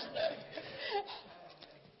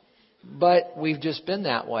 But we've just been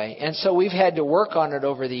that way. And so we've had to work on it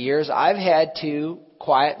over the years. I've had to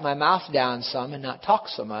quiet my mouth down some and not talk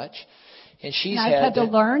so much. And I've had to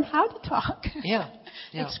learn how to talk. Yeah.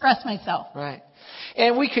 Express myself. Right.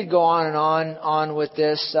 And we could go on and on with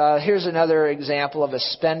this. Here's another example of a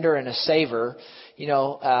spender and a saver.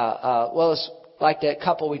 It's like that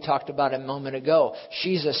couple we talked about a moment ago.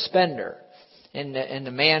 She's a spender, and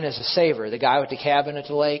the man is a saver, the guy with the cabin at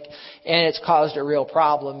the lake. And it's caused a real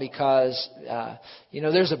problem because,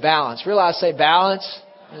 there's a balance. Realize, say balance.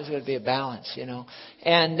 There's going to be a balance,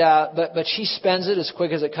 And, but she spends it as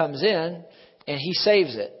quick as it comes in, and he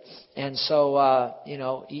saves it. And so,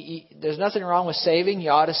 there's nothing wrong with saving.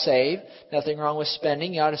 You ought to save. Nothing wrong with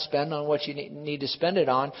spending. You ought to spend on what you need to spend it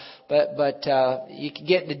on. But you can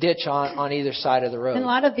get in the ditch on either side of the road. And a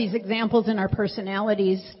lot of these examples in our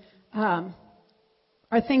personalities are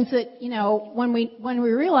things that, when we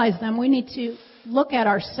realize them, we need to look at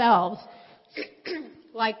ourselves.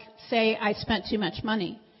 Like, say, I spent too much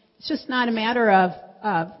money. It's just not a matter of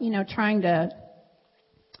trying to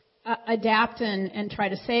adapt and try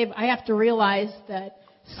to save. I have to realize that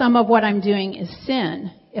some of what I'm doing is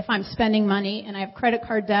sin. If I'm spending money and I have credit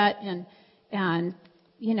card debt and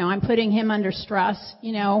I'm putting him under stress,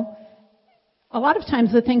 a lot of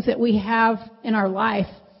times the things that we have in our life,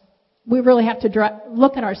 we really have to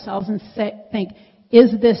look at ourselves and think,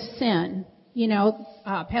 is this sin?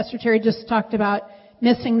 Pastor Terry just talked about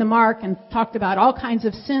missing the mark and talked about all kinds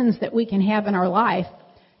of sins that we can have in our life.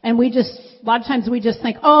 And a lot of times we just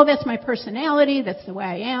think, oh, that's my personality, that's the way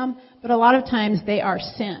I am. But a lot of times they are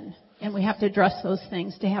sin. And we have to address those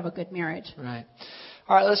things to have a good marriage. Right.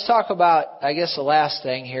 All right, let's talk about, I guess, the last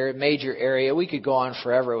thing here, a major area. We could go on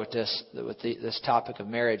forever with this topic of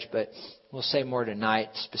marriage, but we'll say more tonight,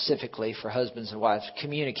 specifically for husbands and wives.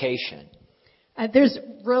 Communication. There's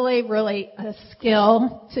really, really a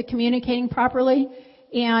skill to communicating properly.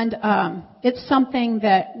 And it's something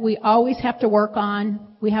that we always have to work on.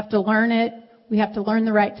 We have to learn it. We have to learn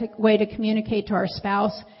the right way to communicate to our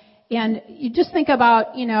spouse. And you just think about,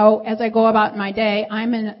 as I go about my day,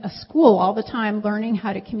 I'm in a school all the time learning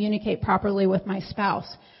how to communicate properly with my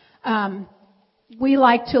spouse. We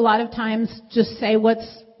like to a lot of times just say what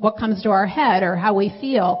comes to our head or how we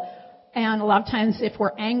feel. And a lot of times if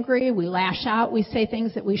we're angry, we lash out, we say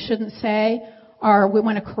things that we shouldn't say, or we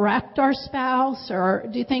want to correct our spouse or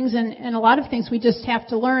do things. And a lot of things we just have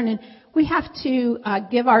to learn. And we have to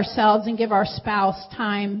give ourselves and give our spouse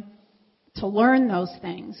time to learn those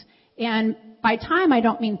things. And by time, I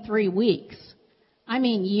don't mean 3 weeks. I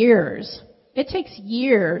mean years. It takes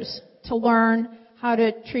years to learn how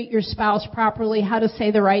to treat your spouse properly, how to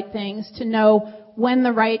say the right things, to know when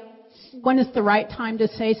is the right time to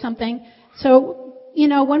say something. So,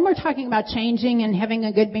 when we're talking about changing and having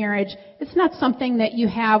a good marriage, it's not something that you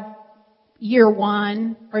have year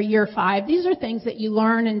 1 or year 5. These are things that you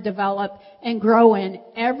learn and develop and grow in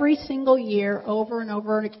every single year over and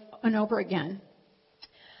over and over again.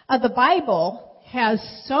 The Bible has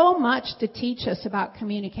so much to teach us about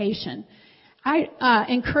communication. I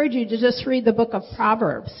encourage you to just read the book of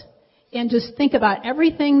Proverbs and just think about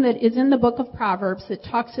everything that is in the book of Proverbs that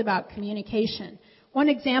talks about communication. One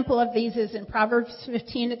example of these is in Proverbs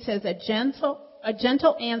 15. It says, a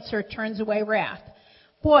gentle answer turns away wrath.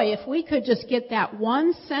 Boy, if we could just get that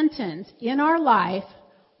one sentence in our life,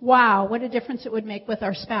 wow, what a difference it would make with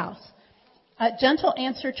our spouse. A gentle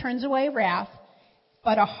answer turns away wrath,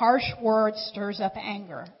 but a harsh word stirs up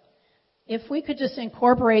anger. If we could just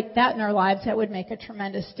incorporate that in our lives, that would make a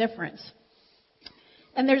tremendous difference.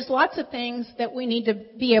 And there's lots of things that we need to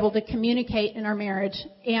be able to communicate in our marriage.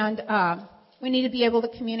 And we need to be able to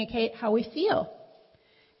communicate how we feel.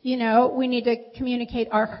 We need to communicate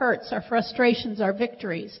our hurts, our frustrations, our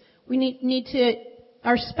victories.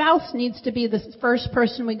 Our spouse needs to be the first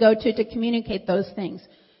person we go to communicate those things.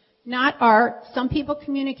 Some people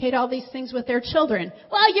communicate all these things with their children.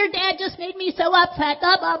 Well, your dad just made me so upset,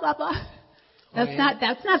 blah, blah, blah, blah.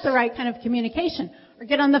 That's not the right kind of communication. Or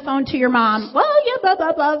get on the phone to your mom. Well, yeah, blah,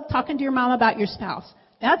 blah, blah, talking to your mom about your spouse.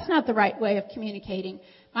 That's not the right way of communicating.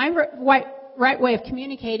 My right way of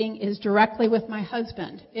communicating is directly with my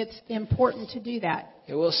husband. It's important to do that.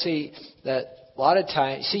 And we'll see that a lot of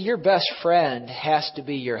times, your best friend has to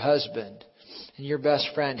be your husband, and your best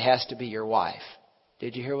friend has to be your wife.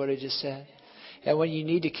 Did you hear what I just said? And when you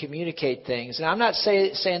need to communicate things, and I'm not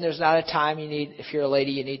saying there's not a time if you're a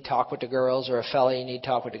lady, you need to talk with the girls, or a fella, you need to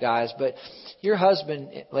talk with the guys, but your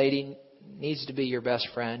husband, lady, needs to be your best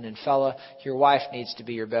friend, and fella, your wife needs to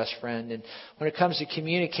be your best friend. And when it comes to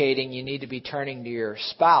communicating, you need to be turning to your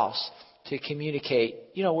spouse to communicate.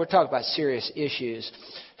 We're talking about serious issues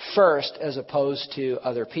first as opposed to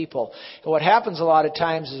other people. And what happens a lot of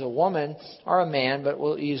times is a woman or a man, but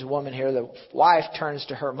we'll use a woman here, the wife turns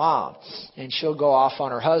to her mom, and she'll go off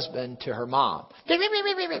on her husband to her mom. He's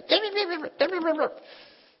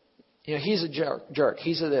a jerk.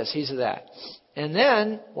 He's a this, he's a that. And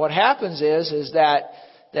then what happens is that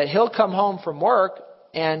he'll come home from work,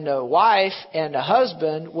 and the wife and the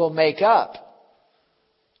husband will make up.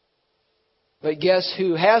 But guess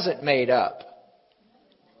who hasn't made up?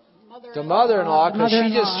 The mother-in-law,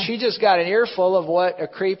 because she just got an earful of what a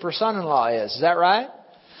creep her son-in-law is. Is that right?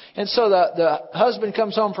 And so the husband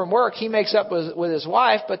comes home from work, he makes up with his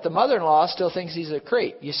wife, but the mother-in-law still thinks he's a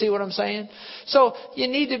creep. You see what I'm saying? So you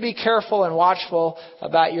need to be careful and watchful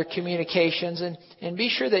about your communications, and be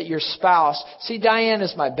sure that your spouse... See, Diane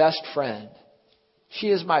is my best friend. She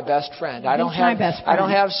is my best friend. I don't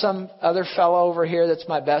have some other fellow over here that's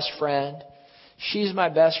my best friend. She's my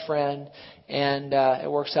best friend, and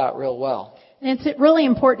it works out real well. And it's really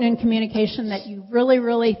important in communication that you really,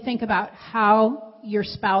 really think about how your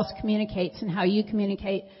spouse communicates and how you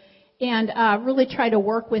communicate, and really try to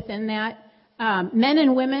work within that. Men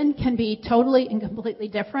and women can be totally and completely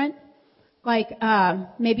different. Like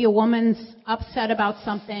maybe a woman's upset about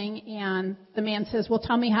something, and the man says, well,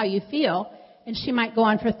 tell me how you feel. And she might go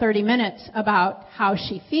on for 30 minutes about how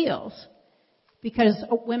she feels. Because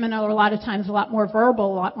women are a lot of times a lot more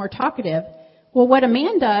verbal, a lot more talkative. Well, what a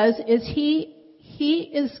man does is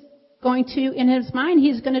he is going to, in his mind,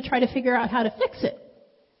 he's going to try to figure out how to fix it.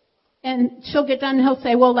 And she'll get done and he'll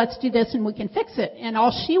say, well, let's do this and we can fix it. And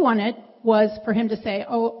all she wanted was for him to say,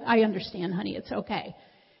 oh, I understand, honey, it's okay.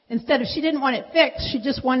 Instead of she didn't want it fixed, she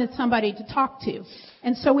just wanted somebody to talk to.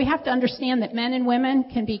 And so we have to understand that men and women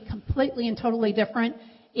can be completely and totally different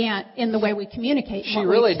in the way we communicate. She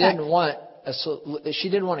really didn't want she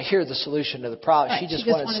didn't want to hear the solution to the problem. Right. She just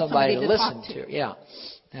wanted somebody to listen to. Yeah,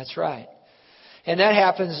 that's right. And that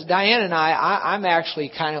happens. Diane and I'm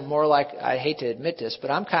actually kind of more like, I hate to admit this, but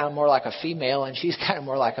I'm kind of more like a female and she's kind of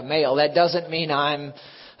more like a male. That doesn't mean I'm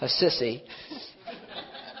a sissy.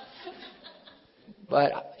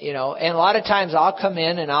 But, and a lot of times I'll come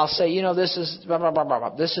in and I'll say, this is blah, blah, blah, blah,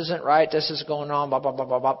 blah. This isn't right. This is going on, blah, blah, blah,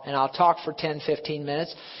 blah, blah. And I'll talk for 10, 15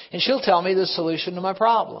 minutes and she'll tell me the solution to my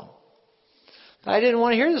problem. I didn't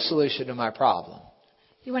want to hear the solution to my problem.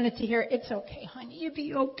 You wanted to hear, it's okay, honey. You'll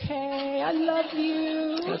be okay. I love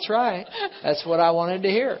you. That's right. That's what I wanted to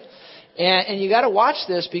hear. And you got to watch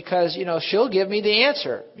this because, she'll give me the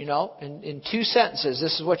answer, in 2 sentences.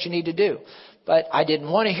 This is what you need to do. But I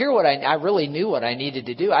didn't want to hear I really knew what I needed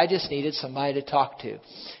to do. I just needed somebody to talk to.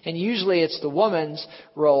 And usually it's the woman's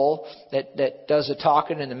role that does the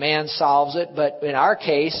talking and the man solves it. But in our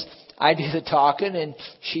case, I do the talking and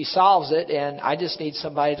she solves it, and I just need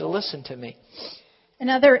somebody to listen to me.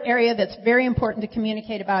 Another area that's very important to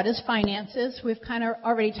communicate about is finances. We've kind of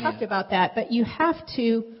already talked about that, but you have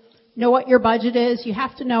to know what your budget is. You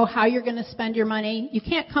have to know how you're going to spend your money. You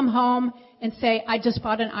can't come home and say, I just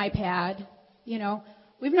bought an iPad.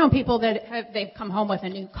 We've known people that they've come home with a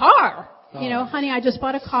new car. Honey, I just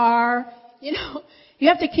bought a car. You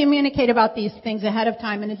have to communicate about these things ahead of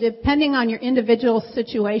time, and depending on your individual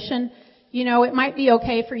situation, it might be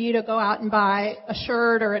okay for you to go out and buy a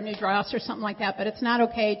shirt or a new dress or something like that, but it's not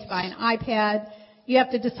okay to buy an iPad. You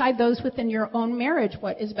have to decide those within your own marriage,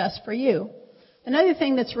 what is best for you. Another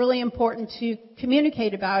thing that's really important to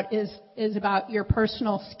communicate about is about your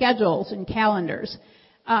personal schedules and calendars.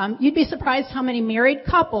 You'd be surprised how many married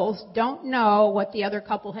couples don't know what the other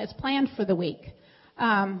couple has planned for the week.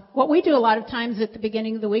 What we do a lot of times at the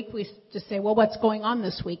beginning of the week, we just say, well, what's going on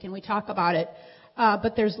this week? And we talk about it.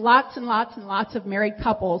 But there's lots and lots and lots of married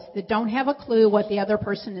couples that don't have a clue what the other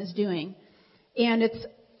person is doing. And it's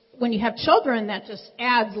when you have children, that just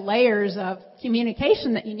adds layers of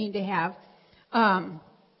communication that you need to have.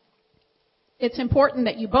 It's important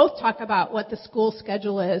that you both talk about what the school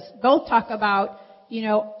schedule is. Both talk about,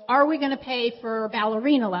 are we going to pay for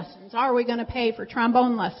ballerina lessons? Are we going to pay for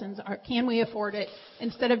trombone lessons? Or can we afford it?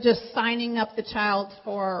 Instead of just signing up the child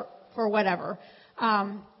for whatever.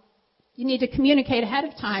 You need to communicate ahead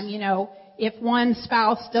of time. If one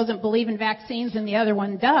spouse doesn't believe in vaccines and the other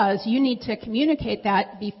one does, you need to communicate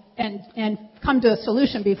that and come to a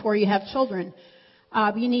solution before you have children.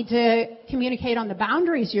 You need to communicate on the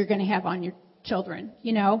boundaries you're going to have on your children.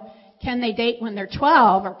 Can they date when they're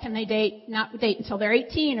 12, or can they not date until they're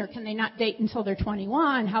 18, or can they not date until they're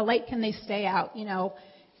 21? How late can they stay out?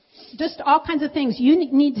 Just all kinds of things. You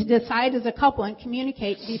need to decide as a couple and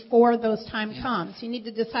communicate before those time comes. You need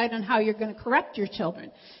to decide on how you're going to correct your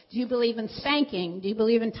children. Do you believe in spanking? Do you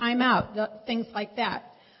believe in timeout? Things like that.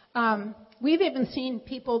 We've even seen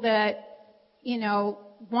people that,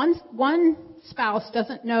 one spouse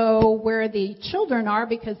doesn't know where the children are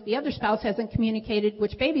because the other spouse hasn't communicated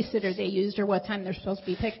which babysitter they used or what time they're supposed to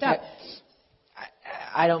be picked up.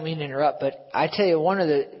 I don't mean to interrupt, but I tell you, one of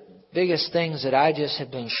the biggest things that I just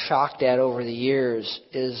have been shocked at over the years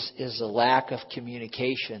is the lack of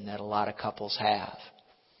communication that a lot of couples have.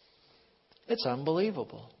 It's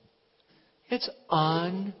unbelievable. It's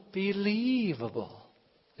unbelievable.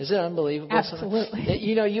 Is it unbelievable? Absolutely.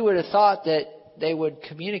 You would have thought that they would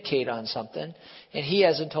communicate on something, and he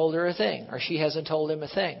hasn't told her a thing, or she hasn't told him a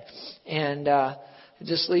thing. And it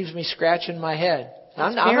just leaves me scratching my head.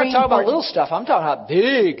 I'm not talking about little stuff. I'm talking about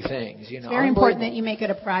big things. It's very important that you make it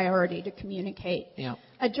a priority to communicate. Yeah.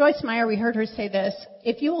 Joyce Meyer, we heard her say this: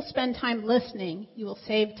 if you will spend time listening, you will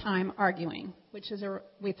save time arguing, which is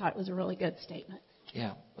we thought was a really good statement.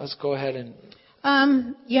 Yeah. Let's go ahead and.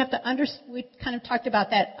 You have to we kind of talked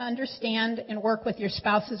about that. Understand and work with your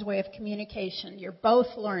spouse's way of communication. You're both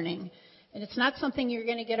learning. And it's not something you're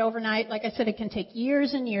going to get overnight. Like I said, it can take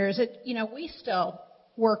years and years. We still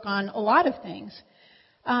work on a lot of things.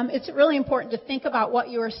 It's really important to think about what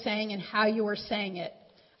you are saying and how you are saying it.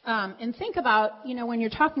 And think about, when you're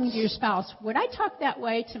talking to your spouse, would I talk that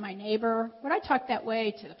way to my neighbor? Would I talk that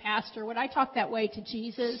way to the pastor? Would I talk that way to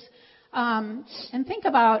Jesus? And think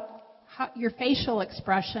about your facial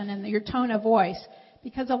expression and your tone of voice.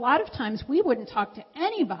 Because a lot of times we wouldn't talk to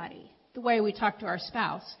anybody the way we talk to our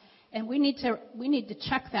spouse. And we need to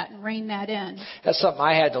check that and rein that in. That's something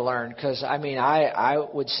I had to learn because, I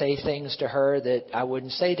would say things to her that I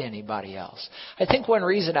wouldn't say to anybody else. I think one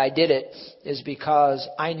reason I did it is because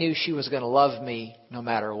I knew she was going to love me no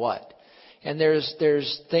matter what. And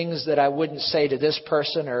there's things that I wouldn't say to this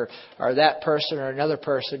person or that person or another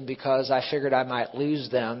person because I figured I might lose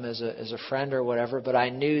them as a friend or whatever, but I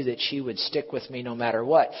knew that she would stick with me no matter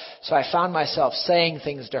what. So I found myself saying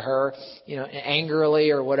things to her, angrily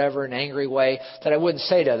or whatever, an angry way that I wouldn't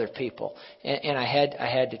say to other people. And I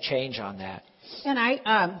had to change on that. And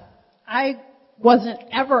I wasn't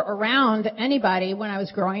ever around anybody when I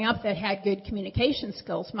was growing up that had good communication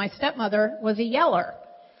skills. My stepmother was a yeller.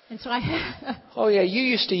 And so Oh, yeah, you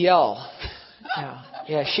used to yell.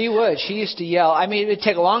 Yeah, she would. She used to yell. It would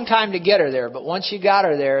take a long time to get her there, but once you got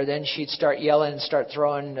her there, then she'd start yelling and start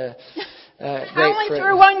throwing grapefruit. I only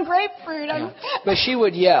threw one grapefruit. Yeah. But she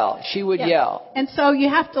would yell. She would yell. And so you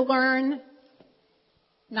have to learn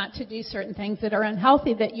not to do certain things that are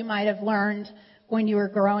unhealthy that you might have learned when you were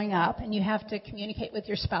growing up. And you have to communicate with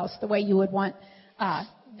your spouse the way you would want,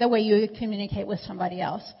 the way you would communicate with somebody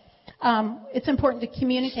else. It's important to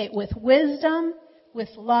communicate with wisdom, with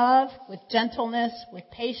love, with gentleness, with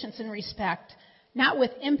patience and respect, not with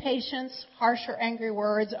impatience, harsh or angry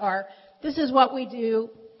words, or this is what we do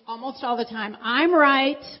almost all the time. I'm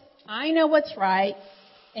right, I know what's right,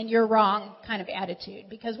 and you're wrong kind of attitude,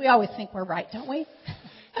 because we always think we're right, don't we?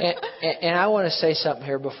 and I want to say something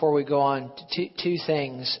here before we go on. Two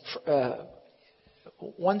things.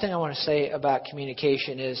 One thing I want to say about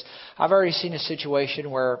communication is I've already seen a situation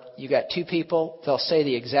where you got two people, they'll say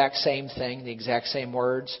the exact same thing, the exact same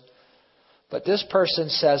words, but this person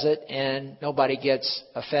says it and nobody gets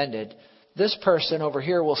offended. This person over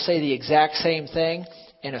here will say the exact same thing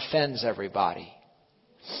and offends everybody.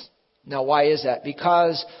 Now, why is that?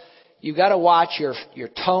 Because you've got to watch your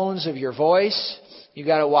tones of your voice. You've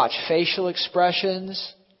got to watch facial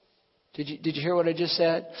expressions. Did you hear what I just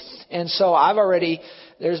said? And so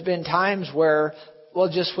there's been times where,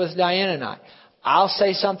 just with Diane and I'll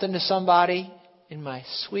say something to somebody in my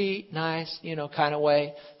sweet, nice, kind of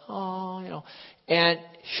way. And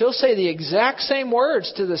she'll say the exact same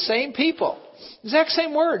words to the same people. Exact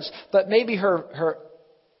same words. But maybe her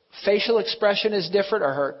facial expression is different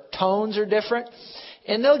or her tones are different.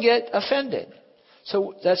 And they'll get offended.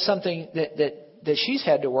 So that's something that she's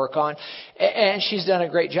had to work on, and she's done a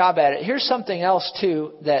great job at it. Here's something else,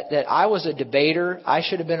 too, that I was a debater. I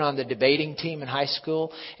should have been on the debating team in high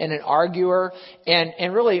school, and an arguer,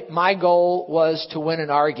 and really my goal was to win an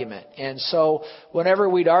argument. And so whenever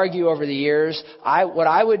we'd argue over the years, what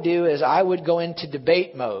I would do is I would go into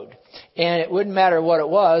debate mode. And it wouldn't matter what it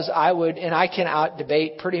was, I can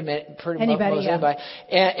out-debate pretty much anybody.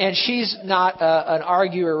 And she's not an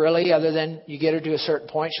arguer really, other than you get her to a certain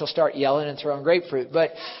point, she'll start yelling and throwing grapefruit.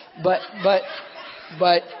 But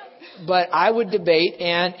I would debate,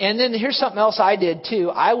 and then here's something else I did too.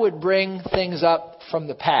 I would bring things up from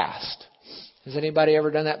the past. Has anybody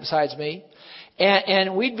ever done that besides me?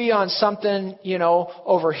 And we'd be on something,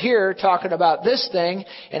 over here talking about this thing,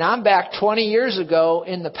 and I'm back 20 years ago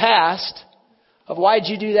in the past of why'd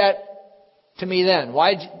you do that to me then?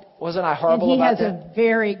 Wasn't I horrible about that? And he has a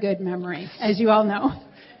very good memory, as you all know.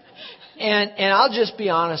 And I'll just be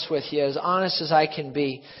honest with you, as honest as I can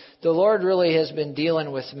be. The Lord really has been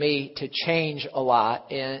dealing with me to change a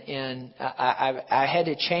lot, and I had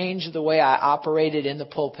to change the way I operated in the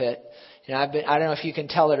pulpit. And I don't know if you can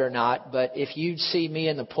tell it or not, but if you'd see me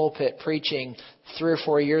in the pulpit preaching 3 or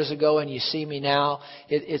 4 years ago and you see me now,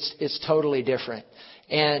 it's totally different.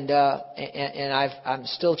 And I'm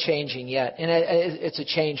still changing yet. And it's a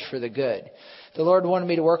change for the good. The Lord wanted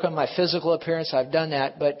me to work on my physical appearance. I've done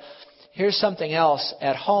that. But here's something else.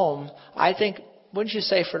 At home, I think, wouldn't you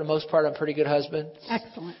say for the most part I'm a pretty good husband?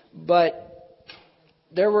 Excellent. But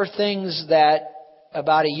there were things that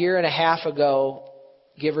about 1.5 years ago,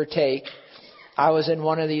 give or take, I was in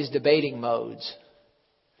one of these debating modes.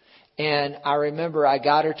 And I remember I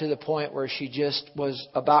got her to the point where she just was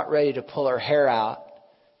about ready to pull her hair out.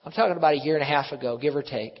 I'm talking about 1.5 years ago, give or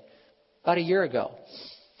take. About a year ago.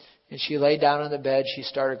 And she laid down on the bed. She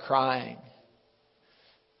started crying.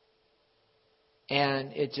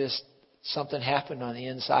 And something happened on the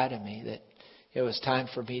inside of me that it was time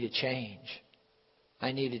for me to change.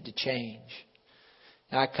 I needed to change.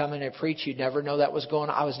 Now I come in and preach, you'd never know that was going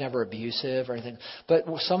on. I was never abusive or anything. But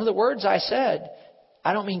some of the words I said,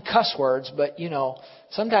 I don't mean cuss words, but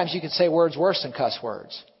sometimes you can say words worse than cuss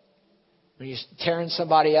words. When you're tearing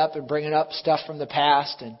somebody up and bringing up stuff from the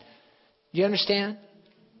past. And do you understand?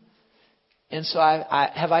 And so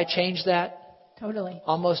have I changed that? Totally.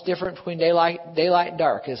 Almost different between daylight and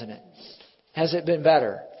dark, isn't it? Has it been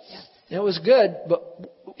better? Yes. And it was good, but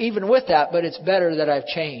even with that, but it's better that I've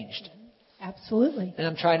changed. Absolutely. And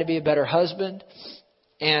I'm trying to be a better husband.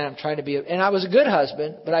 And I was a good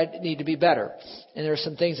husband, but I need to be better. And there are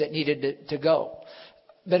some things that needed to go.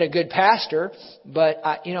 Been a good pastor, but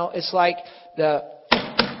it's like there's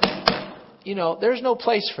no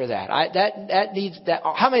place for that. That needs that.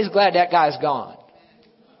 How many's glad that guy's gone?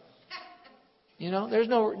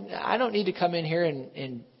 I don't need to come in here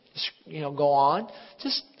and go on.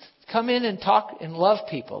 Just come in and talk and love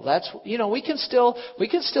people. That's we can still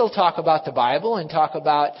talk about the Bible and talk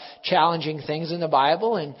about challenging things in the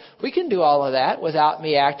Bible, and we can do all of that without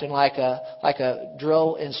me acting like a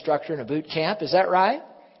drill instructor in a boot camp. Is that right?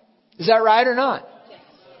 Is that right or not?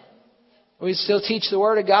 We still teach the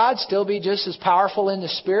Word of God, still be just as powerful in the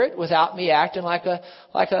Spirit without me acting like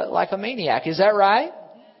a maniac. Is that right?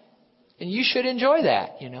 And you should enjoy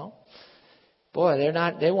that, Boy,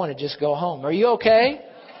 they want to just go home. Are you okay?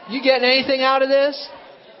 You getting anything out of this?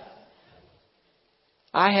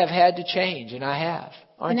 I have had to change, and I have.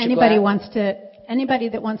 Aren't you glad? Anybody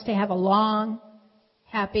that wants to have a long,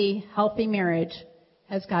 happy, healthy marriage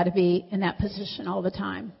has got to be in that position all the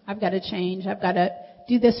time. I've got to change. I've got to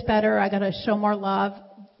do this better. I've got to show more love,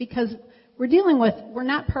 because we're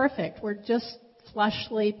not perfect. We're just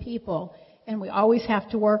fleshly people, and we always have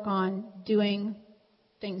to work on doing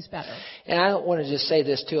things better. And I want to just say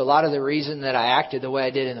this too. A lot of the reason that I acted the way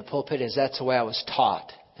I did in the pulpit is that's the way I was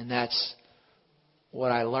taught. And that's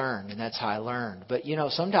what I learned. And that's how I learned. But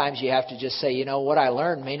sometimes you have to just say, what I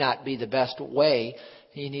learned may not be the best way.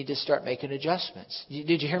 You need to start making adjustments.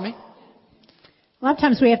 Did you hear me? A lot of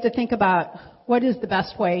times we have to think about what is the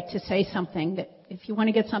best way to say something. That if you want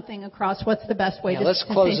to get something across, what's the best way to say something? Let's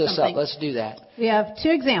close this up. Let's do that. We have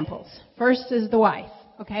two examples. First is the wife,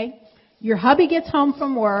 okay? Your hubby gets home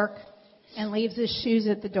from work and leaves his shoes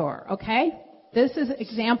at the door, okay? This is an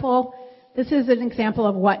example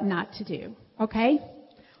of what not to do, okay?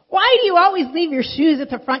 Why do you always leave your shoes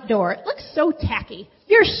at the front door? It looks so tacky.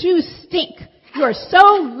 Your shoes stink. You are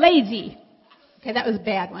so lazy. Okay, that was a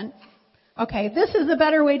bad one. Okay, this is a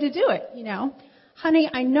better way to do it,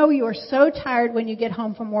 Honey, I know you are so tired when you get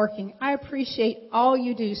home from working. I appreciate all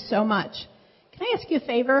you do so much. Can I ask you a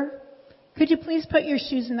favor? Could you please put your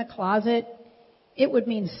shoes in the closet? It would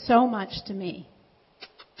mean so much to me.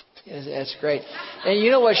 That's great.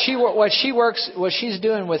 And what she's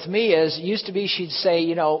doing with me is, used to be she'd say,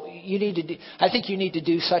 I think you need to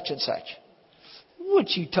do such and such. What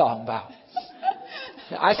you talking about?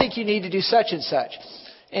 I think you need to do such and such.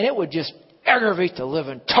 And it would just aggravate the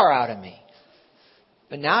living tar out of me.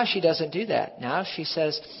 But now she doesn't do that. Now she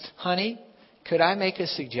says, honey, could I make a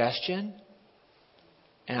suggestion?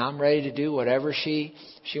 And I'm ready to do whatever she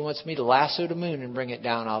wants me to lasso the moon and bring it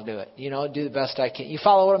down, I'll do it. Do the best I can. You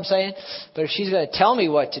follow what I'm saying? But if she's going to tell me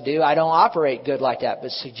what to do, I don't operate good like that.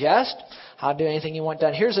 But suggest, I'll do anything you want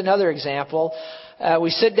done. Here's another example. We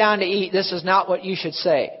sit down to eat. This is not what you should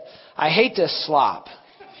say. I hate this slop.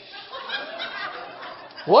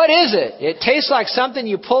 What is it? It tastes like something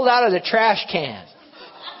you pulled out of the trash can.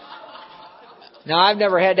 Now, I've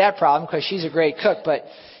never had that problem because she's a great cook, but...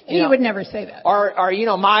 You would never say that. Or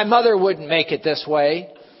my mother wouldn't make it this way.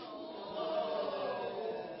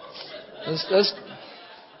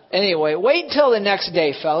 Anyway, wait until the next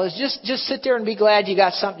day, fellas. Just sit there and be glad you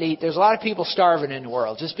got something to eat. There's a lot of people starving in the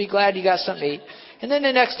world. Just be glad you got something to eat. And then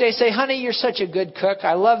the next day say, honey, you're such a good cook.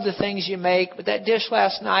 I love the things you make. But that dish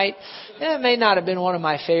last night, it may not have been one of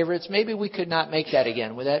my favorites. Maybe we could not make that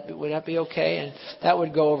again. Would that be okay? And that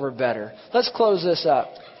would go over better. Let's close this up.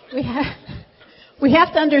 We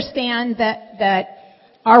have to understand that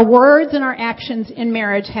our words and our actions in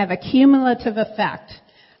marriage have a cumulative effect.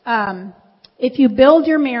 If you build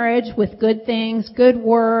your marriage with good things, good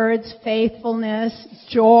words, faithfulness,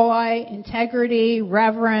 joy, integrity,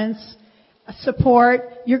 reverence, support,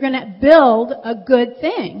 you're going to build a good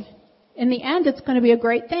thing. In the end, it's going to be a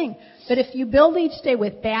great thing. But if you build each day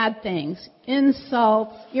with bad things,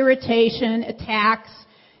 insults, irritation, attacks,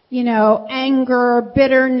 anger,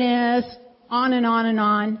 bitterness, on and on and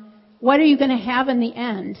on, what are you going to have in the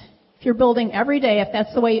end? If you're building every day, if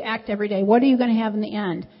that's the way you act every day, what are you going to have in the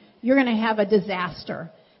end? You're going to have a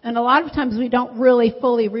disaster. And a lot of times we don't really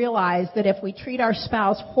fully realize that if we treat our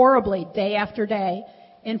spouse horribly day after day,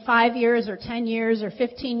 in 5 years or 10 years or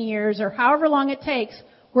 15 years or however long it takes,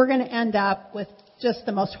 we're going to end up with just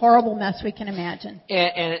the most horrible mess we can imagine.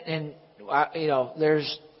 And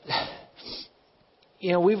there's,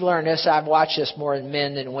 we've learned this. I've watched this more in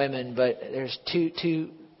men than women, but there's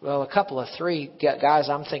three guys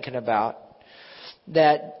I'm thinking about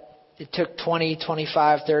that it took 20,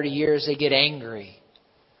 25, 30 years. They get angry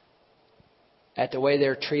at the way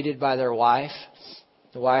they're treated by their wife.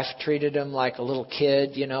 The wife treated them like a little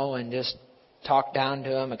kid, and just talked down to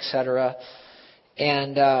them, etc.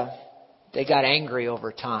 And they got angry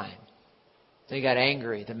over time. They got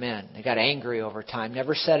angry, the men. They got angry over time.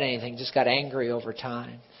 Never said anything, just got angry over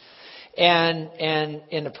time. And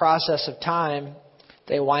in the process of time,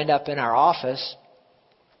 they wind up in our office.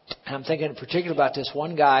 And I'm thinking in particular about this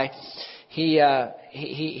one guy. He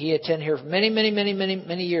attended here for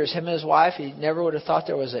many years. Him and his wife, he never would have thought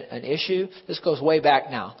there was an issue. This goes way back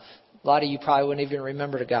now. A lot of you probably wouldn't even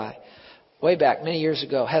remember the guy. Way back, many years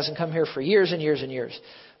ago. Hasn't come here for years and years and years.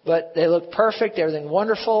 But they look perfect, everything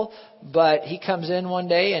wonderful. But he comes in one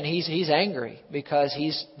day and he's angry because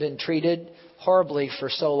he's been treated horribly for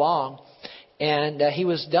so long. And he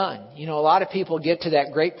was done. A lot of people get to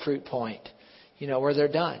that grapefruit point, where they're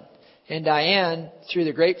done. And Diane threw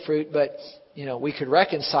the grapefruit, but, we could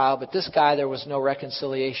reconcile. But this guy, there was no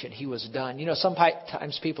reconciliation. He was done.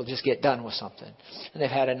 Sometimes people just get done with something and they've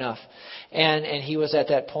had enough. And he was at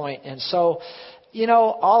that point. And so,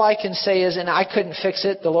 all I can say is, and I couldn't fix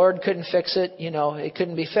it. The Lord couldn't fix it. It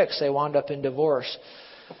couldn't be fixed. They wound up in divorce.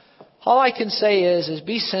 All I can say is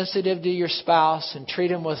be sensitive to your spouse and treat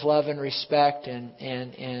them with love and respect,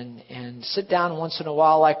 and sit down once in a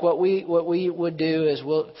while. Like what we would do is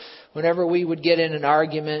whenever we would get in an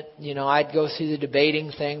argument, I'd go through the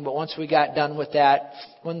debating thing. But once we got done with that,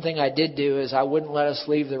 one thing I did do is I wouldn't let us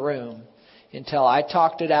leave the room until I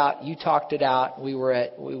talked it out, you talked it out. We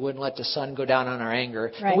wouldn't let the sun go down on our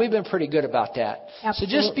anger. Right. And we've been pretty good about that.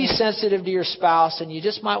 Absolutely. So just be sensitive to your spouse, and you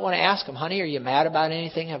just might want to ask them, honey, are you mad about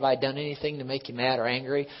anything? Have I done anything to make you mad or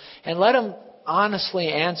angry? And let them honestly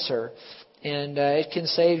answer. And it can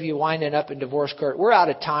save you winding up in divorce court. We're out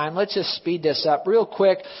of time. Let's just speed this up real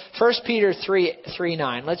quick. 1 Peter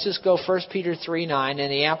 3:9. Let's just go 1 Peter 3:9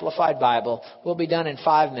 in the Amplified Bible. We'll be done in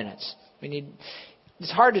 5 minutes.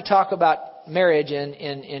 It's hard to talk about marriage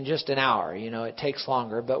in just an hour. It takes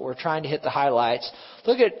longer, but we're trying to hit the highlights.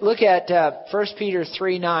 Look at 1 Peter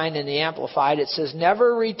 3:9 in the Amplified. It says,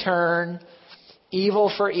 never return evil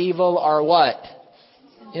for evil or what?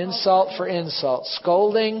 Insult for insult.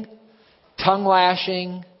 Scolding, tongue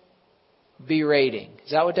lashing, berating.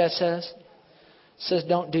 Is that what that says? It says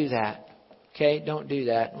don't do that. Okay? Don't do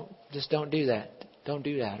that. Just don't do that. Don't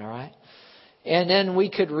do that, all right? And then we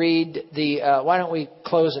could read why don't we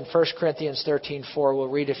close in 1 Corinthians 13:4. We'll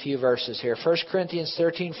read a few verses here. 1 Corinthians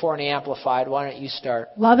 13:4 in the Amplified. Why don't you start?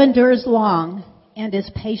 Love endures long and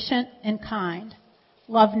is patient and kind.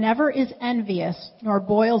 Love never is envious nor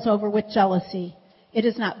boils over with jealousy. It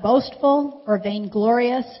is not boastful or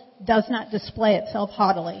vainglorious, does not display itself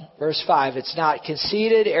haughtily. Verse 5, it's not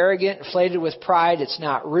conceited, arrogant, inflated with pride. It's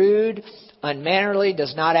not rude, unmannerly,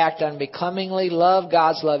 does not act unbecomingly. Love,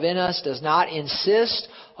 God's love in us, does not insist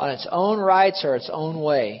on its own rights or its own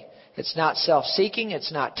way. It's not self-seeking.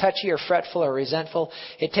 It's not touchy or fretful or resentful.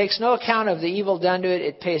 It takes no account of the evil done to it.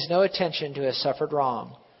 It pays no attention to a suffered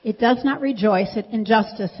wrong. It does not rejoice at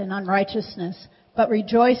injustice and unrighteousness, but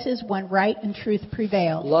rejoices when right and truth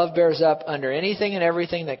prevail. Love bears up under anything and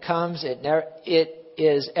everything that comes. It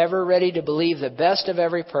is ever ready to believe the best of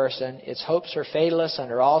every person. Its hopes are fatalist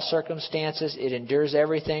under all circumstances. It endures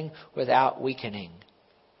everything without weakening.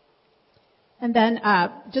 And then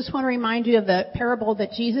just want to remind you of the parable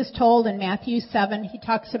that Jesus told in Matthew 7. He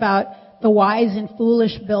talks about the wise and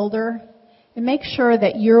foolish builder. And make sure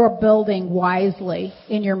that you're building wisely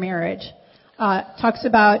in your marriage. Talks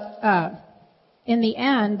about, in the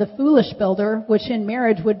end, the foolish builder, which in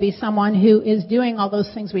marriage would be someone who is doing all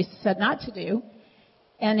those things we said not to do.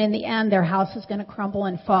 And in the end, their house is going to crumble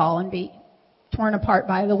and fall and be torn apart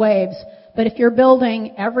by the waves. But if you're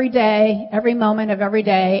building every day, every moment of every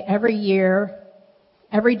day, every year,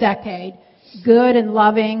 every decade, good and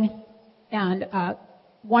loving and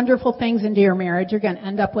wonderful things into your marriage, you're going to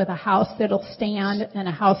end up with a house that'll stand and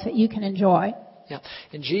a house that you can enjoy. Yeah.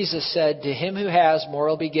 And Jesus said, to him who has, more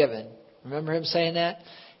will be given. Remember him saying that?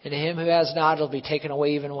 And to him who has not, it'll be taken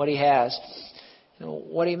away even what he has.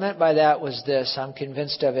 What he meant by that was this. I'm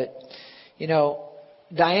convinced of it.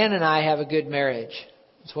 Diane and I have a good marriage.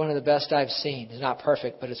 It's one of the best I've seen. It's not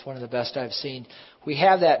perfect, but it's one of the best I've seen. We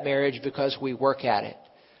have that marriage because we work at it.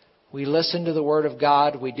 we listen to the Word of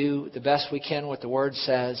God. We do the best we can what the Word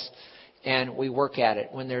says, and we work at it.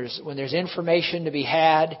 When there's information to be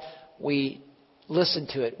had, we listen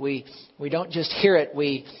to it. We don't just hear it.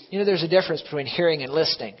 There's a difference between hearing and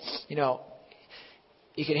listening.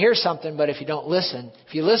 You can hear something, but if you don't listen,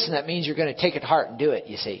 that means you're going to take it to heart and do it,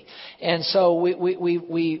 you see. And so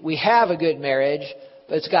we have a good marriage,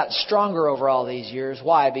 but it's gotten stronger over all these years.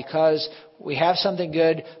 Why? Because we have something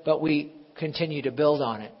good, but we continue to build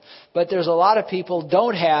on it. But there's a lot of people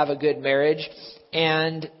don't have a good marriage,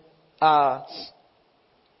 and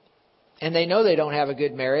they know they don't have a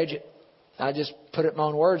good marriage. I'll just put it in my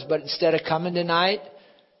own words, but instead of coming tonight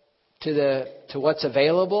to what's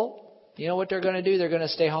available, you know what they're going to do? They're going to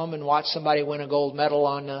stay home and watch somebody win a gold medal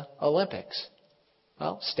on the Olympics.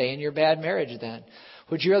 Well, stay in your bad marriage then.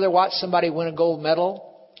 Would you rather watch somebody win a gold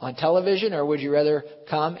medal on television, or would you rather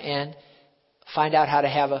come and find out how to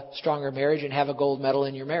have a stronger marriage and have a gold medal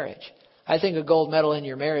in your marriage? I think a gold medal in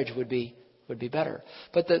your marriage would be better.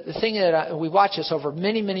 But the thing that we watch this over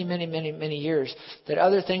many years, that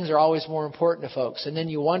other things are always more important to folks. And then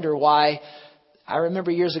you wonder why. I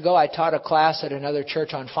remember years ago I taught a class at another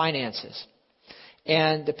church on finances.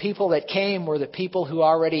 And the people that came were the people who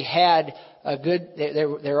already had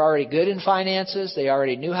they're already good in finances. They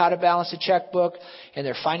already knew how to balance a checkbook, and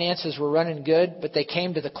their finances were running good. But they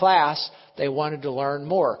came to the class, they wanted to learn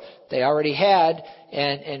more. They already had,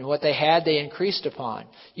 and what they had, they increased upon.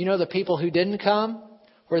 The people who didn't come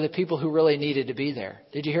were the people who really needed to be there.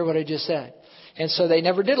 Did you hear what I just said? And so they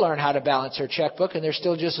never did learn how to balance their checkbook, and they're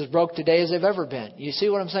still just as broke today as they've ever been. You see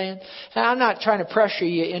what I'm saying? And I'm not trying to pressure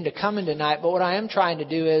you into coming tonight, but what I am trying to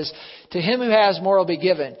do is, to him who has, more will be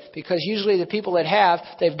given. Because usually the people that have,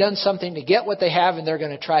 they've done something to get what they have, and they're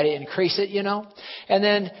going to try to increase it, And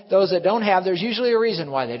then those that don't have, there's usually a reason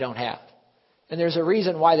why they don't have. And there's a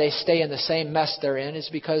reason why they stay in the same mess they're in. It's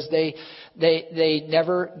because they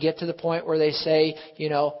never get to the point where they say,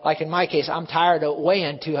 like in my case, I'm tired of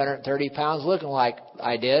weighing 230 pounds looking like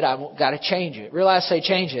I did. I've got to change it. Realize, say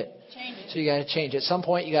change it. Change it. So you got to change it. At some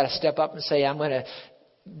point you got to step up and say, I'm going to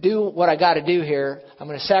do what I got to do here. I'm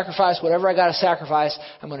going to sacrifice whatever I got to sacrifice.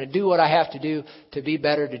 I'm going to do what I have to do to be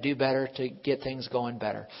better, to do better, to get things going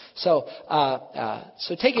better. So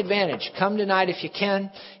take advantage. Come tonight if you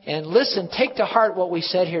can, and listen. Take to heart what we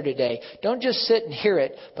said here today. Don't just sit and hear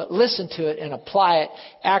it, but listen to it and apply it,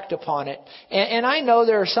 act upon it. And I know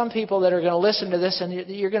there are some people that are going to listen to this, and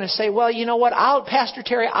you're going to say, well, you know what? Pastor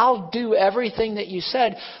Terry, I'll do everything that you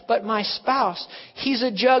said, but my spouse, he's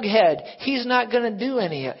a jughead. He's not going to do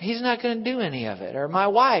any of it. Or my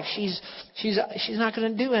wife, she's not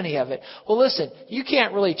going to do any of it. Well, listen, you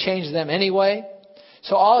can't really change them anyway.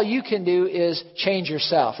 So all you can do is change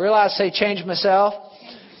yourself. Realize, say, change myself.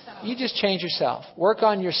 You just change yourself. Work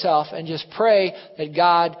on yourself and just pray that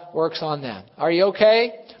God works on them. Are you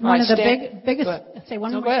okay? One of the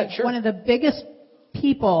biggest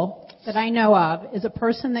people that I know of is a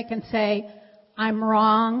person that can say, I'm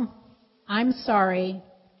wrong, I'm sorry,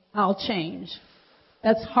 I'll change.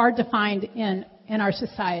 That's hard to find in our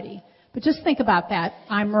society. But just think about that.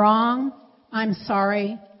 I'm wrong, I'm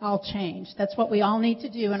sorry, I'll change. That's what we all need to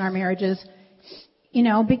do in our marriages,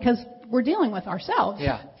 because we're dealing with ourselves.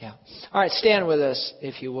 Yeah. All right, stand with us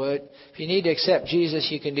if you would. If you need to accept Jesus,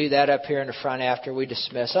 you can do that up here in the front after we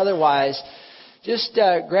dismiss. Otherwise, just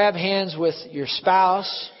grab hands with your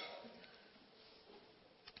spouse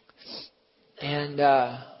and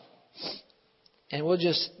we'll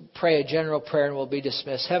just pray a general prayer and we'll be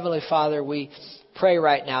dismissed. Heavenly Father, we pray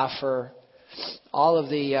right now for all of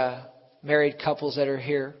the married couples that are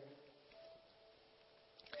here.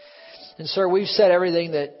 And sir, we've said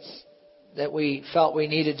everything that we felt we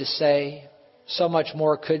needed to say. So much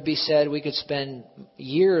more could be said. We could spend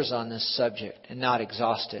years on this subject and not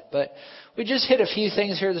exhaust it. But we just hit a few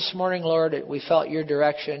things here this morning, Lord. We felt your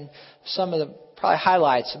direction. Some of the probably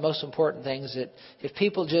highlights, the most important things, that if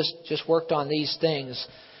people just worked on these things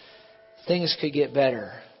could get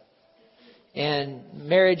better. And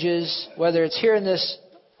marriages, whether it's here in this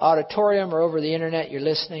auditorium or over the internet, you're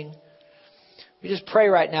listening, we just pray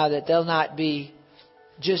right now that they'll not be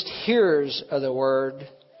just hearers of the word,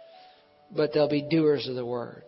 but they'll be doers of the word.